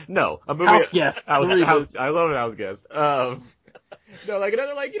Sinbad the comedian. No, a movie. House Guest. I love an House Guest. No, like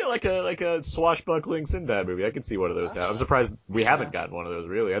another like a swashbuckling Sinbad movie. I could see one of those. I'm surprised we haven't gotten one of those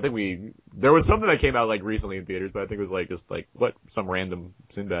really. I think there was something that came out like recently in theaters, but I think it was like just like some random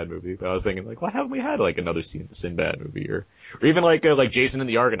Sinbad movie. But I was thinking like, why haven't we had like another Sinbad movie or even like Jason and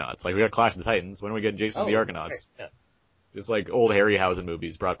the Argonauts? Like we got Clash of the Titans. When are we getting Jason and the Argonauts? Okay. Yeah. Just like old Harryhausen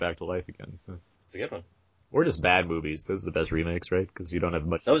movies brought back to life again. It's a good one. Or just bad movies. Those are the best remakes, right? Because you don't have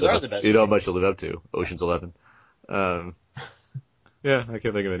much. Those are the best. You don't have much to live up to. Ocean's 11. Yeah, I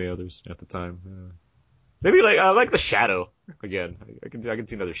can't think of any others at the time. Maybe I like The Shadow again. I can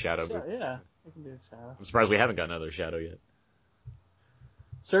see another Shadow movie. Yeah, I can do a Shadow. I'm surprised we haven't got another Shadow yet.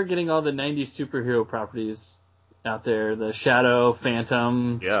 Start getting all the 90s superhero properties out there. The Shadow,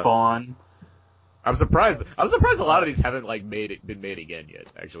 Phantom, Spawn. I'm surprised a lot of these haven't been made again yet,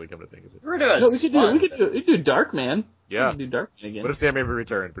 actually, come to think of it. We could do Darkman. Yeah. We could do Darkman again. What if Sam Raimi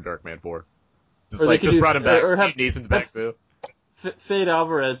returned for Darkman 4? Just brought him back. Neeson's back too. Fade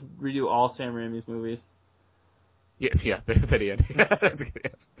Alvarez redo all Sam Raimi's movies. Yeah, Betty Ann. That's good. Yeah.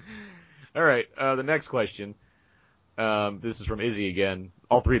 All right, the next question. This is from Izzy again.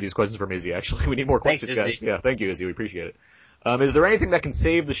 All three of these questions from Izzy, actually. We need more questions, Thanks, guys. Yeah, thank you, Izzy. We appreciate it. Is there anything that can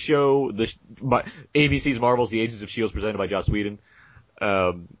save the show, ABC's Marvel's The Agents of S.H.I.E.L.D. presented by Joss Whedon?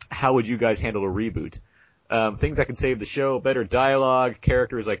 How would you guys handle a reboot? Things that can save the show, better dialogue,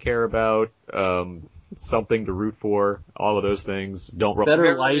 characters I care about, something to root for, all of those things.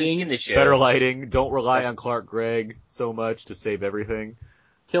 Better lighting. Don't rely on Clark Gregg so much to save everything.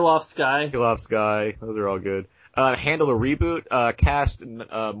 Kill Off Sky. Those are all good. Handle a reboot, cast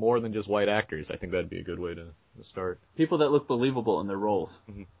more than just white actors. I think that'd be a good way to start. People that look believable in their roles.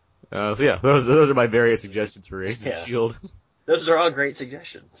 So yeah, those are my various suggestions for Agents of S.H.I.E.L.D. Those are all great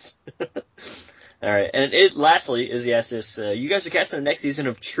suggestions. Alright, and lastly, Izzy asks us, you guys are casting the next season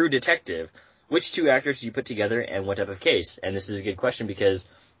of True Detective. Which two actors do you put together and what type of case? And this is a good question because,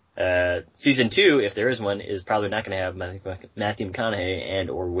 season 2, if there is one, is probably not going to have Matthew McConaughey and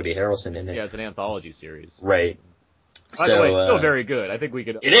or Woody Harrelson in it. Yeah, it's an anthology series. Right. By the way, it's still very good. I think we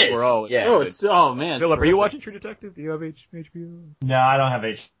could. It is. We're all. Yeah. Oh man. Philip, are you watching True Detective? Do you have HBO? No, I don't have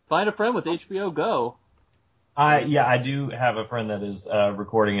HBO. Find a friend with HBO Go. I do have a friend that is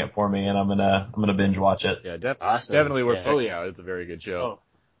recording it for me, and I'm gonna binge watch it. Yeah, awesome. Definitely worth checking out. It's a very good show. Oh.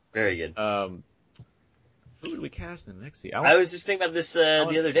 Very good. Who would we cast in the next season? I was just thinking about this the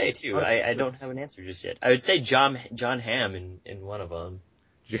other day too. I don't have an answer just yet. I would say John Hamm in one of them.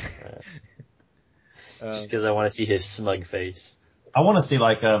 Just because I want to see his smug face. I want to see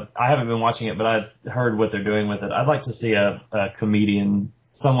I haven't been watching it, but I've heard what they're doing with it. I'd like to see a comedian,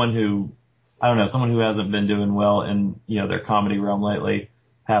 someone who hasn't been doing well in, their comedy realm lately,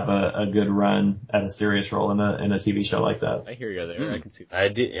 have a good run at a serious role in a TV show like that. I hear you there. I can see that. I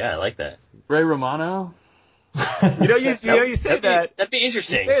do. Yeah, I like that. Ray Romano. You say that. That'd be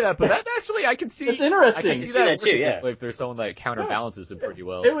interesting. You say that, but that actually I can see. It's interesting. I can see that too. Yeah. Like there's someone that counterbalances it pretty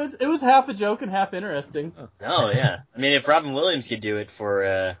well. It was half a joke and half interesting. Oh yeah. I mean, if Robin Williams could do it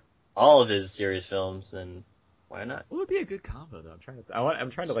for all of his serious films, then why not? Well, it'd be a good combo though. I'm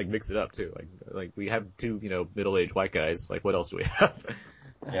trying to mix it up too. Like we have two middle-aged white guys. Like what else do we have?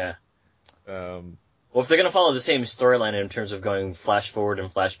 Yeah. Well, if they're gonna follow the same storyline in terms of going flash forward and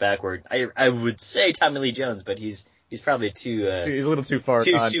flash backward, I would say Tommy Lee Jones, but he's probably too. He's a little too far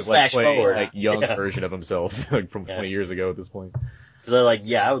too flash play forward. Young version of himself from 20 years ago at this point. So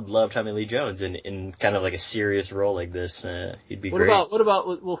I would love Tommy Lee Jones in kind of like a serious role like this. He'd be great. What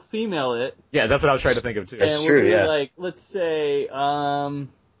about we'll female it? Yeah, that's what I was trying to think of too. That's true. Yeah. Let's say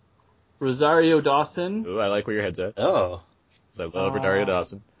Rosario Dawson. Ooh, I like where your head's at. Oh. So I love Rosario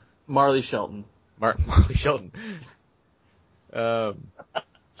Dawson. Marley Shelton. Marley Shelton.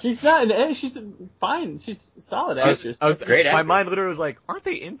 She's not. She's fine. She's a solid actress. Great actress. My mind literally was like, aren't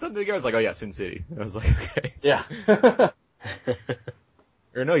they in something together? I was like, oh yeah, Sin City. I was like, okay. Yeah.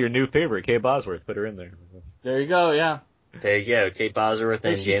 Or no, your new favorite, Kate Bosworth. Put her in there. There you go. Yeah. There you go, Kate Bosworth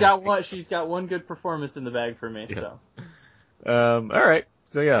and she's got one. She's got one good performance in the bag for me. Yeah. So. All right.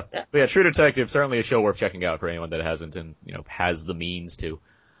 So yeah. But yeah, True Detective, certainly a show worth checking out for anyone that hasn't and, has the means to.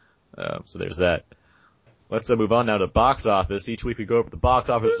 So there's that. Let's move on now to box office. Each week we go over the box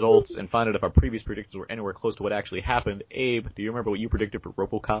office results and find out if our previous predictions were anywhere close to what actually happened. Abe, do you remember what you predicted for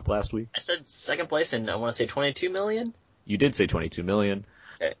RoboCop last week? I said second place and I want to say 22 million. You did say 22 million.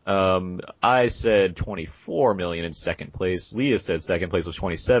 Okay. I said 24 million in second place. Leah said second place was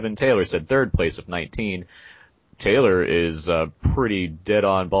 27. Taylor said third place of 19. Taylor is pretty dead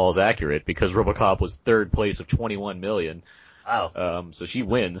on balls accurate because RoboCop was third place of 21 million. Wow. So she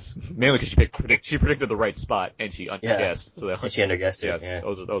wins mainly because she predicted the right spot and she underguessed. Yeah. So she underguessed it. Yes, yeah.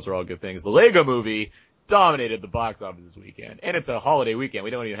 those are all good things. The Lego Movie dominated the box office this weekend, and it's a holiday weekend. We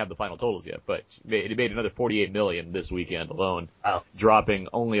don't even have the final totals yet, but it made another 48 million this weekend alone, dropping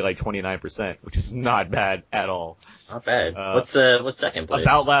only like 29%, which is not bad at all. Not bad. What's second place?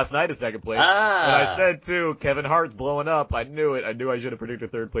 About Last Night is second place. Ah. And I said too, Kevin Hart's blowing up. I knew it. I knew I should have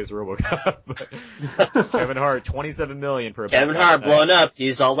predicted third place for RoboCop. Kevin Hart, 27 million for Kevin Hart blowing up.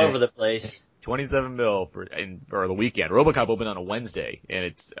 He's all over the place. 27 mil for the weekend. RoboCop opened on a Wednesday, and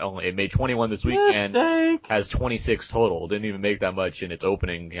it made 21 this weekend. Has 26 total. Didn't even make that much in its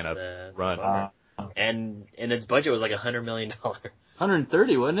opening run. And its budget was like $100 million.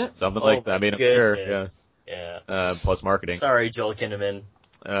 130, wasn't it? Something like that. I mean, I'm sure. Yeah. Yeah. Plus marketing. Sorry, Joel Kinnaman.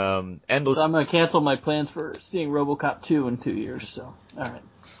 Endless. So I'm gonna cancel my plans for seeing RoboCop 2 in 2 years. So, all right,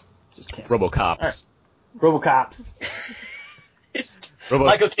 just cancel. RoboCops. Right. RoboCops.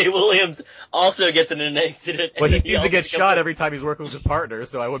 Michael K. Williams also gets in an accident. Well, he seems to get shot every time he's working with his partner,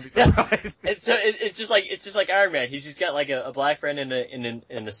 so I wouldn't be surprised. And so it's just like Iron Man. He's just got like a black friend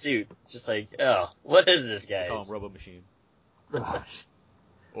in a suit. Just like, oh, what is this guy? Call him Robo Machine.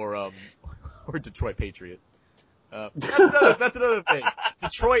 Or Detroit Patriot. That's another thing.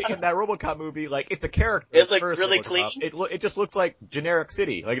 Detroit in that RoboCop movie, like, it's a character. It looks really clean. It just looks like generic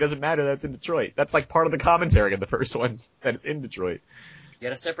city. Like, it doesn't matter that it's in Detroit. That's like part of the commentary in the first one, that it's in Detroit. You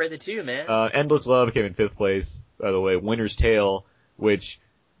gotta separate the two, man. Endless Love came in 5th place, by the way. Winter's Tale, which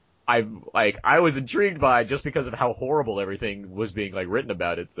I was intrigued by just because of how horrible everything was being, like, written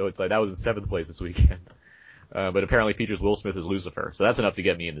about it. So it's like, that was in 7th place this weekend. But apparently features Will Smith as Lucifer. So that's enough to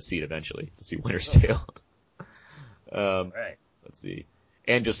get me in the seat eventually, to see Winter's Tale. Right. Let's see.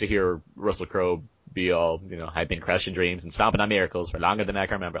 And just to hear Russell Crowe be all, I've been crushing dreams and stomping on miracles for longer than I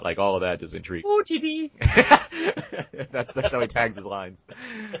can remember. Like, all of that just intrigued. OTD. That's how he tags his lines.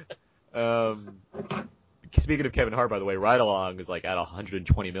 Speaking of Kevin Hart, by the way, Ride Along is like at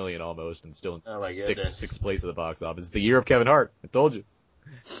 120 million almost and still in sixth place of the box office. It's the year of Kevin Hart. I told you.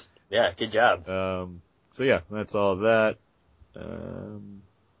 Yeah, good job. So yeah, that's all of that. So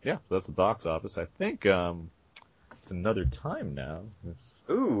that's the box office. I think, it's another time now.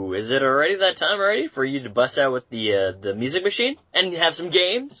 Ooh, is it already that time already for you to bust out with the music machine and have some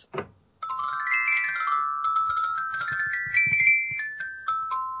games?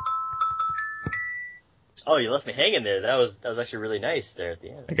 Oh, you left me hanging there. That was actually really nice there at the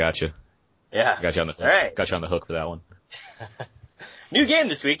end. I gotcha. Yeah. Got you on the hook. All right. Got you on the hook for that one. New game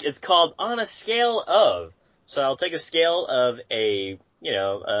this week. It's called On a Scale of. So I'll take a scale of a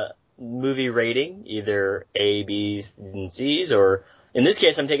movie rating, either A, B's, and C's, or in this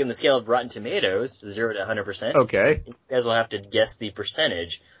case, I'm taking the scale of Rotten Tomatoes, 0 to 100%. Okay. You guys will have to guess the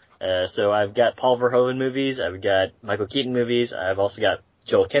percentage. So I've got Paul Verhoeven movies, I've got Michael Keaton movies, I've also got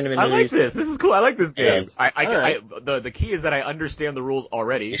Joel Kinnaman movies. I like this. This is cool. I like this game. Yes. The key is that I understand the rules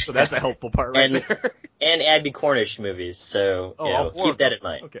already, so that's a helpful part right there. And Abby Cornish movies, so keep that in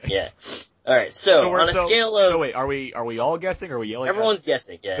mind. Okay. Yeah. All right. So on a scale of. So wait, are we all guessing, or are we yelling? Everyone's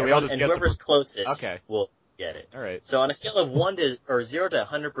guessing. Yeah. So we all just guess. Whoever's closest. Will get it. All right. So on a scale of 0 to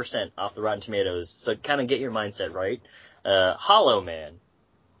 100% off the Rotten Tomatoes, so kind of get your mindset right. Hollow Man.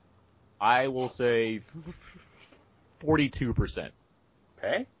 I will say 42%.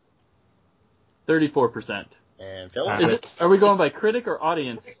 Okay. 34%. And Phil? Are we going by critic or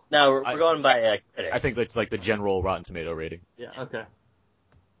audience? No, we're going by critic. I think that's like the general Rotten Tomato rating. Yeah. Okay.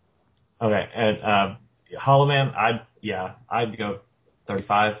 Okay, and Hollow Man, I'd go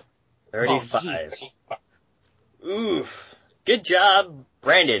 35. 35. Oof. Good job,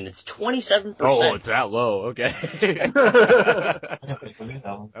 Brandon. It's 27%. Oh, it's that low. Okay. That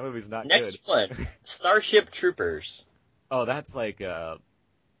movie's not Next good. one, Starship Troopers. Oh, that's like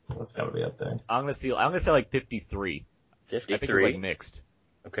That's gotta be up there. I'm gonna say like 53. 53. I think it's like mixed.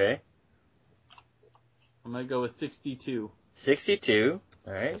 Okay. I'm gonna go with 62. 62.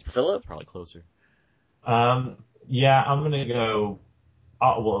 All right, Philip. Probably closer. Yeah, I'm gonna go.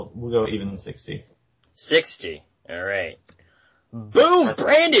 We'll go even 60. 60. All right. Boom,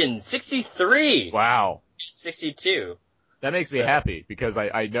 Brandon. 63. Wow. 62. That makes me happy because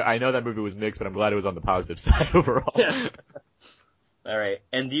I know that movie was mixed, but I'm glad it was on the positive side overall. Yes. All right,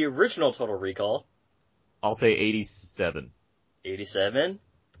 and the original Total Recall. I'll say 87. 87.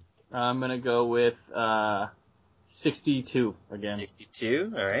 I'm gonna go with 62 again.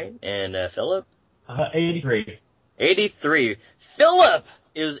 62. All right, and Philip. 83. 83. Philip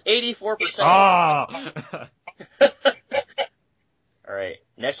is 84%. Ah! All right.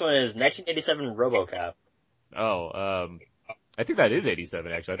 Next one is 1987 RoboCop. Oh, I think that is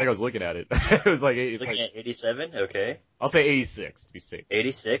 87 actually. I think I was looking at it. It was like, Looking at 87. Okay. I'll say 86 to be safe.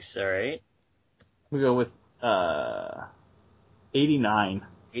 86. All right. We go with 89.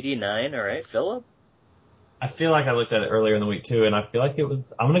 89. All right. Philip. I feel like I looked at it earlier in the week too, and I feel like it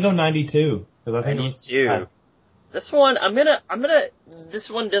was. I'm gonna go 92 because I think 92. it was. This one,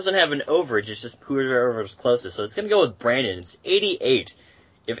 this one doesn't have an overage, it's just whoever was closest, so it's gonna go with Brandon. It's 88.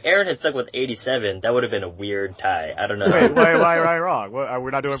 If Aaron had stuck with 87, that would have been a weird tie. I don't know. Wait, why am I wrong? What,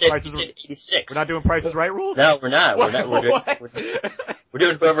 we're not doing You prices. said 86. We're not doing Prices Right rules. No, we're not. What? We're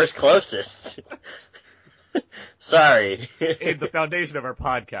doing whoever's closest. Sorry. Hey, the foundation of our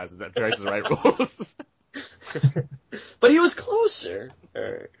podcast is that Prices Right rules. But he was closer.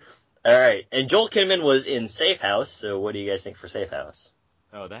 All right. And Joel Kinnaman was in Safe House. So what do you guys think for Safe House?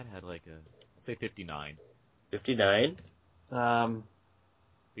 Oh, that had like say 59. 59.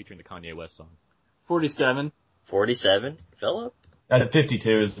 Featuring the Kanye West song. 47. 47. Philip?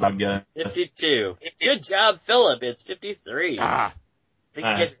 52 is what I'm getting. 52. Good job, Philip. It's 53. Ah. I think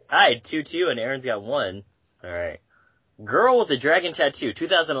you guys are tied 2-2 and Aaron's got 1. All right. Girl with the Dragon Tattoo,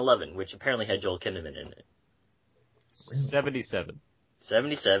 2011, which apparently had Joel Kinnaman in it. 77.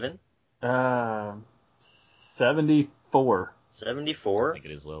 77. 74. 74. I think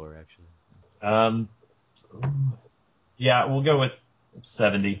it is lower actually. Yeah, we'll go with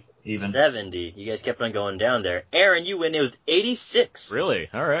 70 even. 70. You guys kept on going down there. Aaron, you win. It was 86. Really?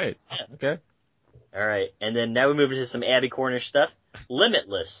 All right. Yeah. Okay. All right. And then now we move into some Abby Cornish stuff.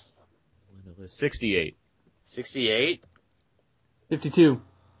 Limitless. 68. 68. 52.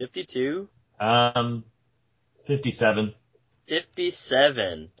 52. 57.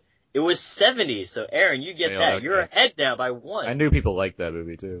 57. It was 70, so Aaron, you get that. Okay. You're ahead now by 1. I knew people liked that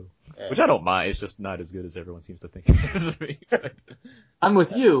movie too. Yeah. Which I don't mind, it's just not as good as everyone seems to think it is. I'm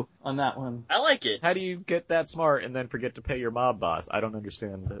with you on that one. I like it. How do you get that smart and then forget to pay your mob boss? I don't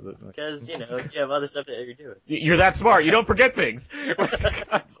understand. Because, you have other stuff that you're doing. You're that smart, you don't forget things!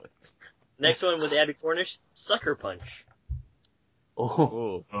 Next one with Abby Cornish, Sucker Punch.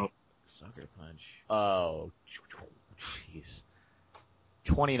 Oh. Sucker Punch. Oh, jeez.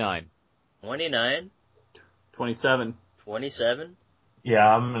 29. 29. 27. 27. Yeah,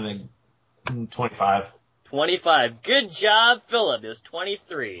 I'm gonna 25. 25. Good job, Philip. It was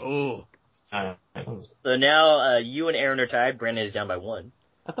 23. Oh. So now, you and Aaron are tied. Brandon is down by 1.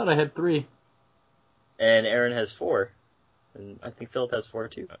 I thought I had 3. And Aaron has 4. And I think Philip has 4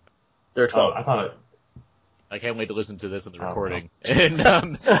 too. They're 12. I thought it. I can't wait to listen to this in the recording. No. And,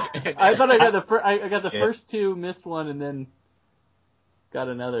 I thought I got I got the first 2, missed one, and then got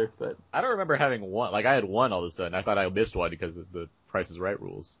another, but I don't remember having one. Like, I had one all of a sudden. I thought I missed one because of the Price is Right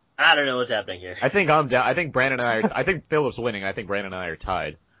rules. I don't know what's happening here. I think I'm down. I think Brandon and I I think Philip's winning. I think Brandon and I are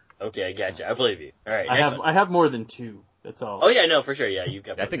tied. Okay, I gotcha. I believe you. Alright, I have more than 2. That's all. Oh yeah, no, for sure. Yeah, you've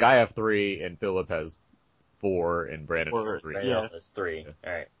got. I think I have 3 and Philip has 4 and Brandon has 3. Brandon also has 3.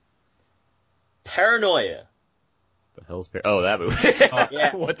 Alright. Paranoia. The hell's Oh, that movie.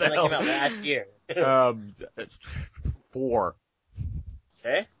 Yeah. What the that hell? came out last year. 4.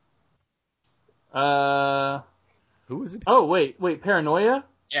 Okay. Who is it? Oh, wait, Paranoia?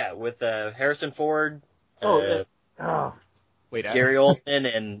 Yeah, with Harrison Ford. Wait, Gary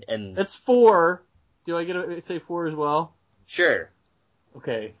Oldman and. That's 4. Do I get to say 4 as well? Sure.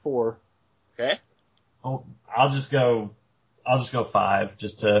 Okay, 4. Okay. Oh, I'll just go 5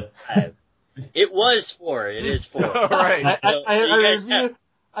 just to. It was 4. It is 4. All right.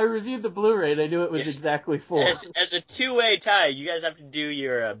 I reviewed the Blu-ray and I knew it was exactly 4. As a two-way tie, you guys have to do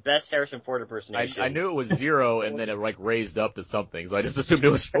your best Harrison Ford impersonation. I knew it was 0 and then it like raised up to something, so I just assumed it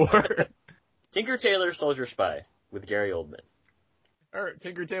was 4. Tinker Tailor Soldier Spy. with Gary Oldman. All right,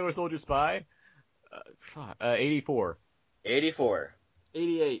 Tinker Tailor Soldier Spy. 84. 84.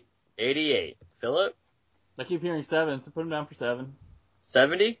 88. 88. Philip? I keep hearing 7, so put him down for 7.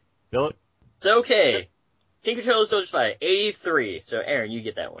 70? Philip? It's okay. Tinker Tailor Soldier Spy, 83. So Aaron, you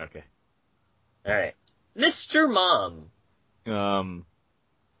get that one. Okay. Alright. Mr. Mom.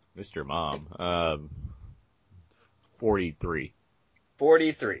 Mr. Mom. 43.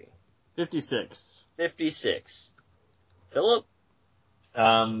 43. 56. 56. Philip?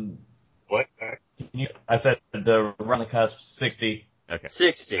 What? I said around the cusp, 60. Okay.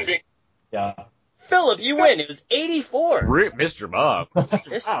 60. Yeah. Philip, you win. It was 84. Mr. Mom.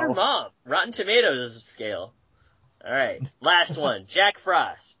 Mr. Mom. Rotten Tomatoes scale. Alright. Last one. Jack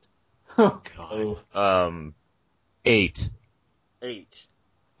Frost. God. 8. 8.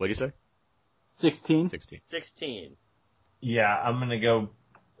 What'd you say? 16. 16. 16. Yeah, I'm gonna go,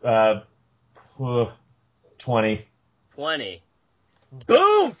 20. 20.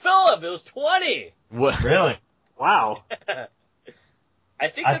 Boom! Philip, it was 20! What? Really? Wow. I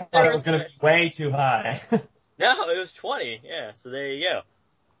think I that thought it was gonna be way too high. No, it was 20. Yeah, so there you go.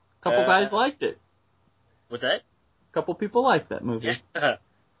 Couple guys liked it. What's that? Couple people liked that movie. Yeah.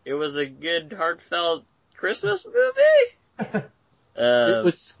 It was a good, heartfelt Christmas movie.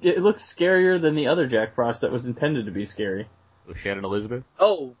 It looked scarier than the other Jack Frost that was intended to be scary. With Shannon Elizabeth?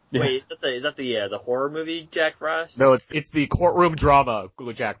 Oh, wait, Yes. is that the horror movie Jack Frost? No, it's the courtroom drama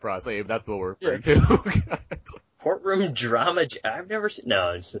with Jack Frost. Hey, that's what we're referring to. Courtroom drama? I've never seen,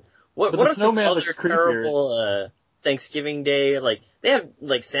 no. What the are some snowman other looks creepier. terrible, Thanksgiving Day, they have,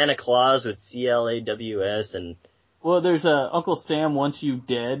 Santa Claus with CLAWS and... Well, there's Uncle Sam Wants You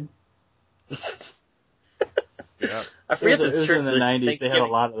Dead. Yeah. I forget it was in the 90s. They had a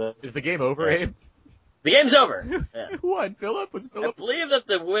lot of those. Is the game over, Abe? The game's over. Yeah. Who won? Philip? Was Philip? I believe that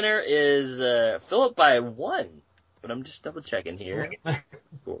the winner is Philip by 1, but I'm just double checking here.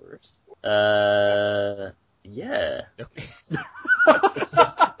 Scores. Yeah.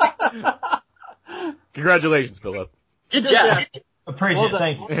 Congratulations, Philip. Good job. Appreciate it.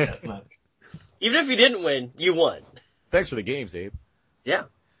 Thank you. That's nice. Even if you didn't win, you won. Thanks for the games, Abe. Yeah.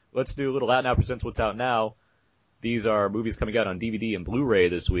 Let's do a little Out Now Presents What's Out Now. These are movies coming out on DVD and Blu-ray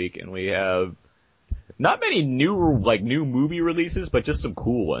this week, and we have not many new movie releases, but just some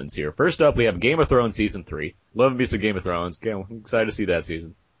cool ones here. First up, we have Game of Thrones Season 3. Love me some Game of Thrones. I'm excited to see that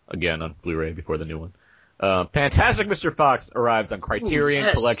season again on Blu-ray before the new one. Fantastic Mr. Fox arrives on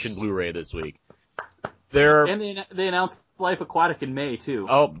Criterion Collection Blu-ray this week. And they announced Life Aquatic in May, too.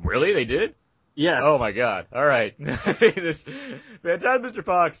 Oh, really? They did? Yes. Oh my god. Alright. This Fantastic Mr.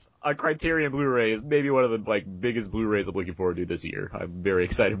 Fox on Criterion Blu-ray is maybe one of the biggest Blu-rays I'm looking forward to this year. I'm very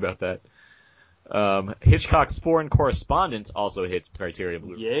excited about that. Hitchcock's Foreign Correspondent also hits Criterion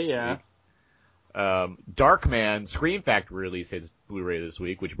Blu-ray this week. Darkman Scream Factory release hits Blu-ray this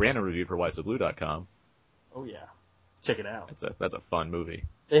week, which Brandon reviewed for WhySoBlue.com. Oh yeah. Check it out. That's a fun movie.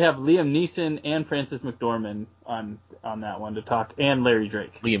 They have Liam Neeson and Frances McDormand on that one to talk, and Larry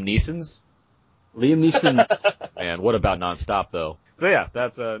Drake. Liam Neeson's? Liam Neeson. Man, what about Nonstop though? So yeah,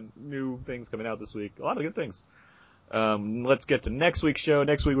 that's new things coming out this week. A lot of good things. Let's get to next week's show.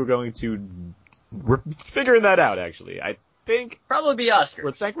 Next week we're figuring that out actually. I think probably be Oscar.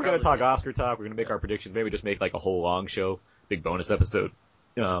 We're going to talk Oscar talk. We're going to make our predictions. Maybe just make a whole long show, big bonus episode.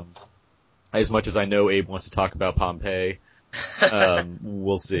 As much as I know Abe wants to talk about Pompeii,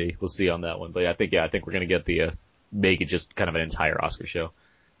 we'll see. We'll see on that one. But I think we're going to get make it just kind of an entire Oscar show.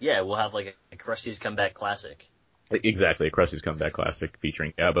 Yeah, we'll have a Krusty's Comeback Classic. Exactly, a Krusty's Comeback Classic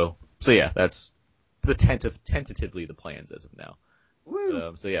featuring Gabo. So yeah, that's tentatively the plans as of now.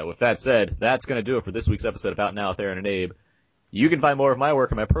 So yeah, with that said, that's going to do it for this week's episode of Out Now with Aaron and Abe. You can find more of my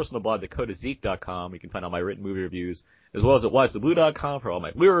work on my personal blog, DakotaZeke.com. You can find all my written movie reviews, as well as at WhySoBlue.com for all my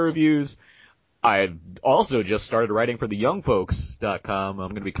Blu-ray reviews. I've also just started writing for TheYoungFolks.com. I'm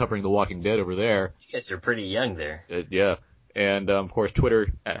going to be covering The Walking Dead over there. You guys are pretty young there. Yeah. And, of course,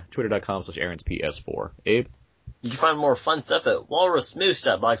 Twitter.com/AaronsPS4. Abe? You can find more fun stuff at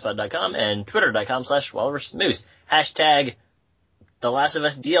walrusmoose.blogspot.com and twitter.com/walrusmoose. Hashtag The Last of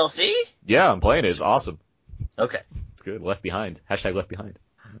Us DLC? Yeah, I'm playing it. It's awesome. Okay. It's good. Left Behind. Hashtag Left Behind.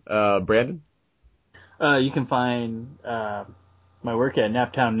 Brandon? You can find my work at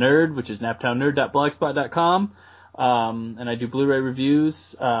Naptown Nerd, which is naptownnerd.blogspot.com. And I do Blu-ray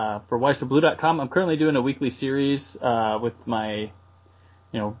reviews for WhySoBlue.com. I'm currently doing a weekly series with my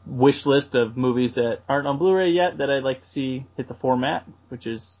wish list of movies that aren't on Blu-ray yet that I'd like to see hit the format, which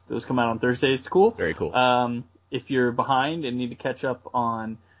is those come out on Thursday at school. Very cool. If you're behind and need to catch up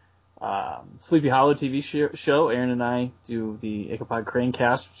on Sleepy Hollow TV show. Aaron and I do the Ichabod Crane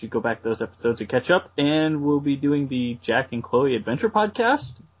cast, which you go back to those episodes to catch up. And we'll be doing the Jack and Chloe Adventure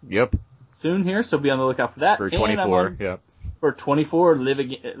podcast. Yep. Soon here, so be on the lookout for that. For 24, yeah. For 24,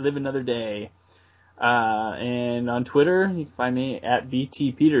 live another day. And on Twitter, you can find me at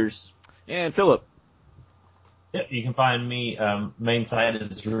BT Peters. And Philip. Yep, you can find me, main site is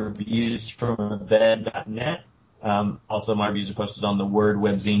reviewsfromabed.net. Also, my reviews are posted on the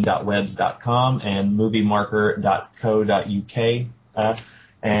wordwebzine.webs.com and moviemarker.co.uk.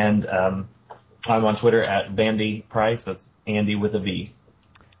 And I'm on Twitter at Vandy Price. That's Andy with a V.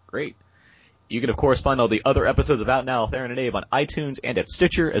 Great. You can, of course, find all the other episodes of Out Now with Aaron and Abe on iTunes and at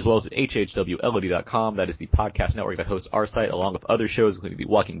Stitcher, as well as at hhwlod.com. That is the podcast network that hosts our site, along with other shows, including the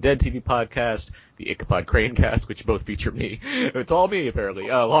Walking Dead TV podcast, the Ichabod Crane cast, which both feature me. It's all me, apparently.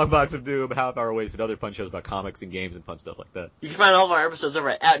 Long Box of Doom, Half Hour Wasted, other fun shows about comics and games and fun stuff like that. You can find all of our episodes over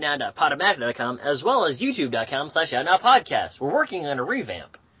at outnow.podomatic.com, as well as youtube.com/outnowpodcast. We're working on a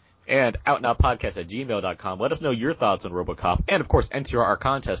revamp. And outnowpodcast@gmail.com. Let us know your thoughts on RoboCop, and of course enter our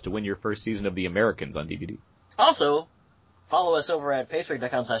contest to win your first season of The Americans on DVD. Also, follow us over at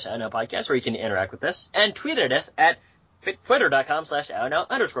facebook.com/outnowpodcast, where you can interact with us, and tweet at us at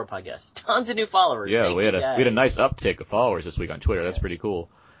twitter.com/outnow_podcast. Tons of new followers. Yeah, Thank we had you a nice uptick of followers this week on Twitter. That's pretty cool.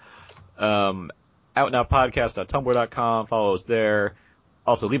 Outnowpodcast.tumblr.com. Follow us there.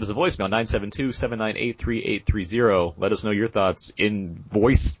 Also, leave us a voicemail, 972-798-3830. Let us know your thoughts in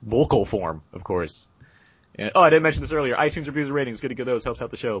vocal form, of course. And, I didn't mention this earlier. iTunes reviews and ratings. Good to get those. Helps out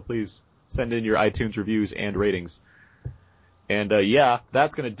the show. Please send in your iTunes reviews and ratings. And,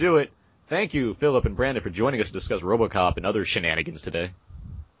 that's gonna do it. Thank you, Philip and Brandon, for joining us to discuss RoboCop and other shenanigans today.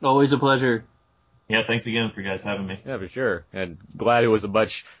 Always a pleasure. Yeah, thanks again for you guys having me. Yeah, for sure. And glad it was a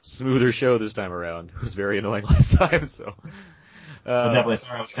much smoother show this time around. It was very annoying last time, so... I'm definitely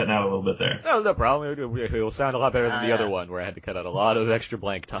sorry I was cutting out a little bit there. No problem. It will sound a lot better than the other one where I had to cut out a lot of extra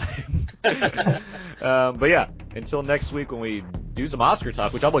blank time. But yeah, until next week when we do some Oscar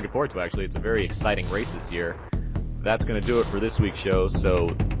talk, which I'm looking forward to actually. It's a very exciting race this year. That's going to do it for this week's show. So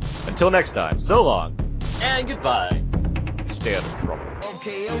until next time, so long. And goodbye. Stay out of trouble.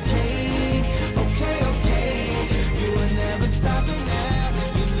 Okay. You will never stop it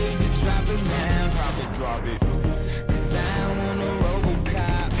now. You need to drop it now. Probably drop it.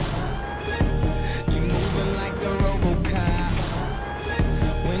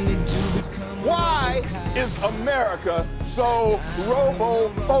 Why is America so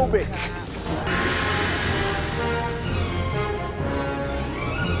robophobic?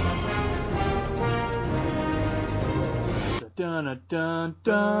 Dun dun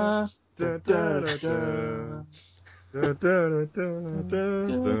dun dun dun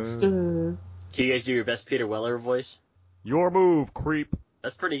dun. Can you guys do your best Peter Weller voice? Your move, creep.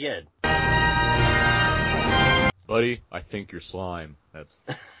 That's pretty good. Buddy, I think you're slime. That's...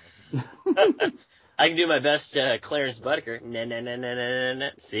 I can do my best Clarence Butker. Nah.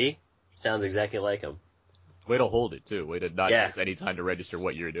 See? Sounds exactly like him. Way to hold it, too. Way to not miss any time to register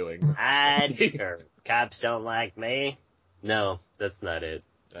what you're doing. Cops don't like me. No, that's not it.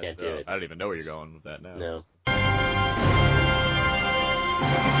 Can't do it. I don't even know where you're going with that now. No.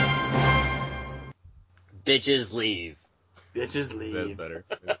 Bitches leave. Bitches leave. That's better.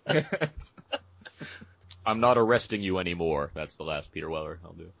 I'm not arresting you anymore. That's the last Peter Weller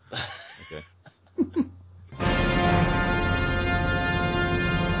I'll do. Okay.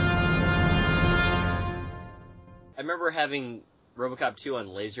 I remember having RoboCop 2 on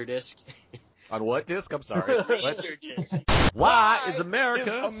Laserdisc. On what disc? I'm sorry. Laserdisc. Why is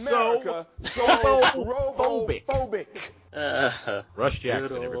America so robophobic? Rush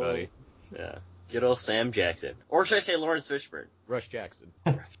Jackson, everybody. Yeah. Good old Sam Jackson. Or should I say Lawrence Fishburne? Rush Jackson.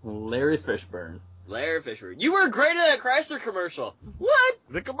 Larry Fishburne. Larry Fishburne. You were great at that Chrysler commercial. What?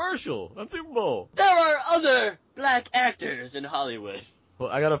 The commercial on Super Bowl. There are other black actors in Hollywood. Well,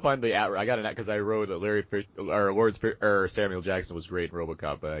 I gotta find the at. I got an at because I wrote Samuel Jackson was great in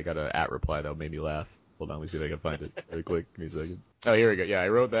RoboCop, but I got an at reply that made me laugh. Hold on, let me see if I can find it really quick. Give me a second. Oh, here we go. Yeah, I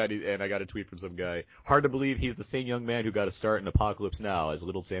wrote that, and I got a tweet from some guy. Hard to believe he's the same young man who got a start in Apocalypse Now as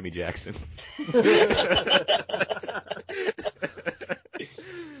little Sammy Jackson.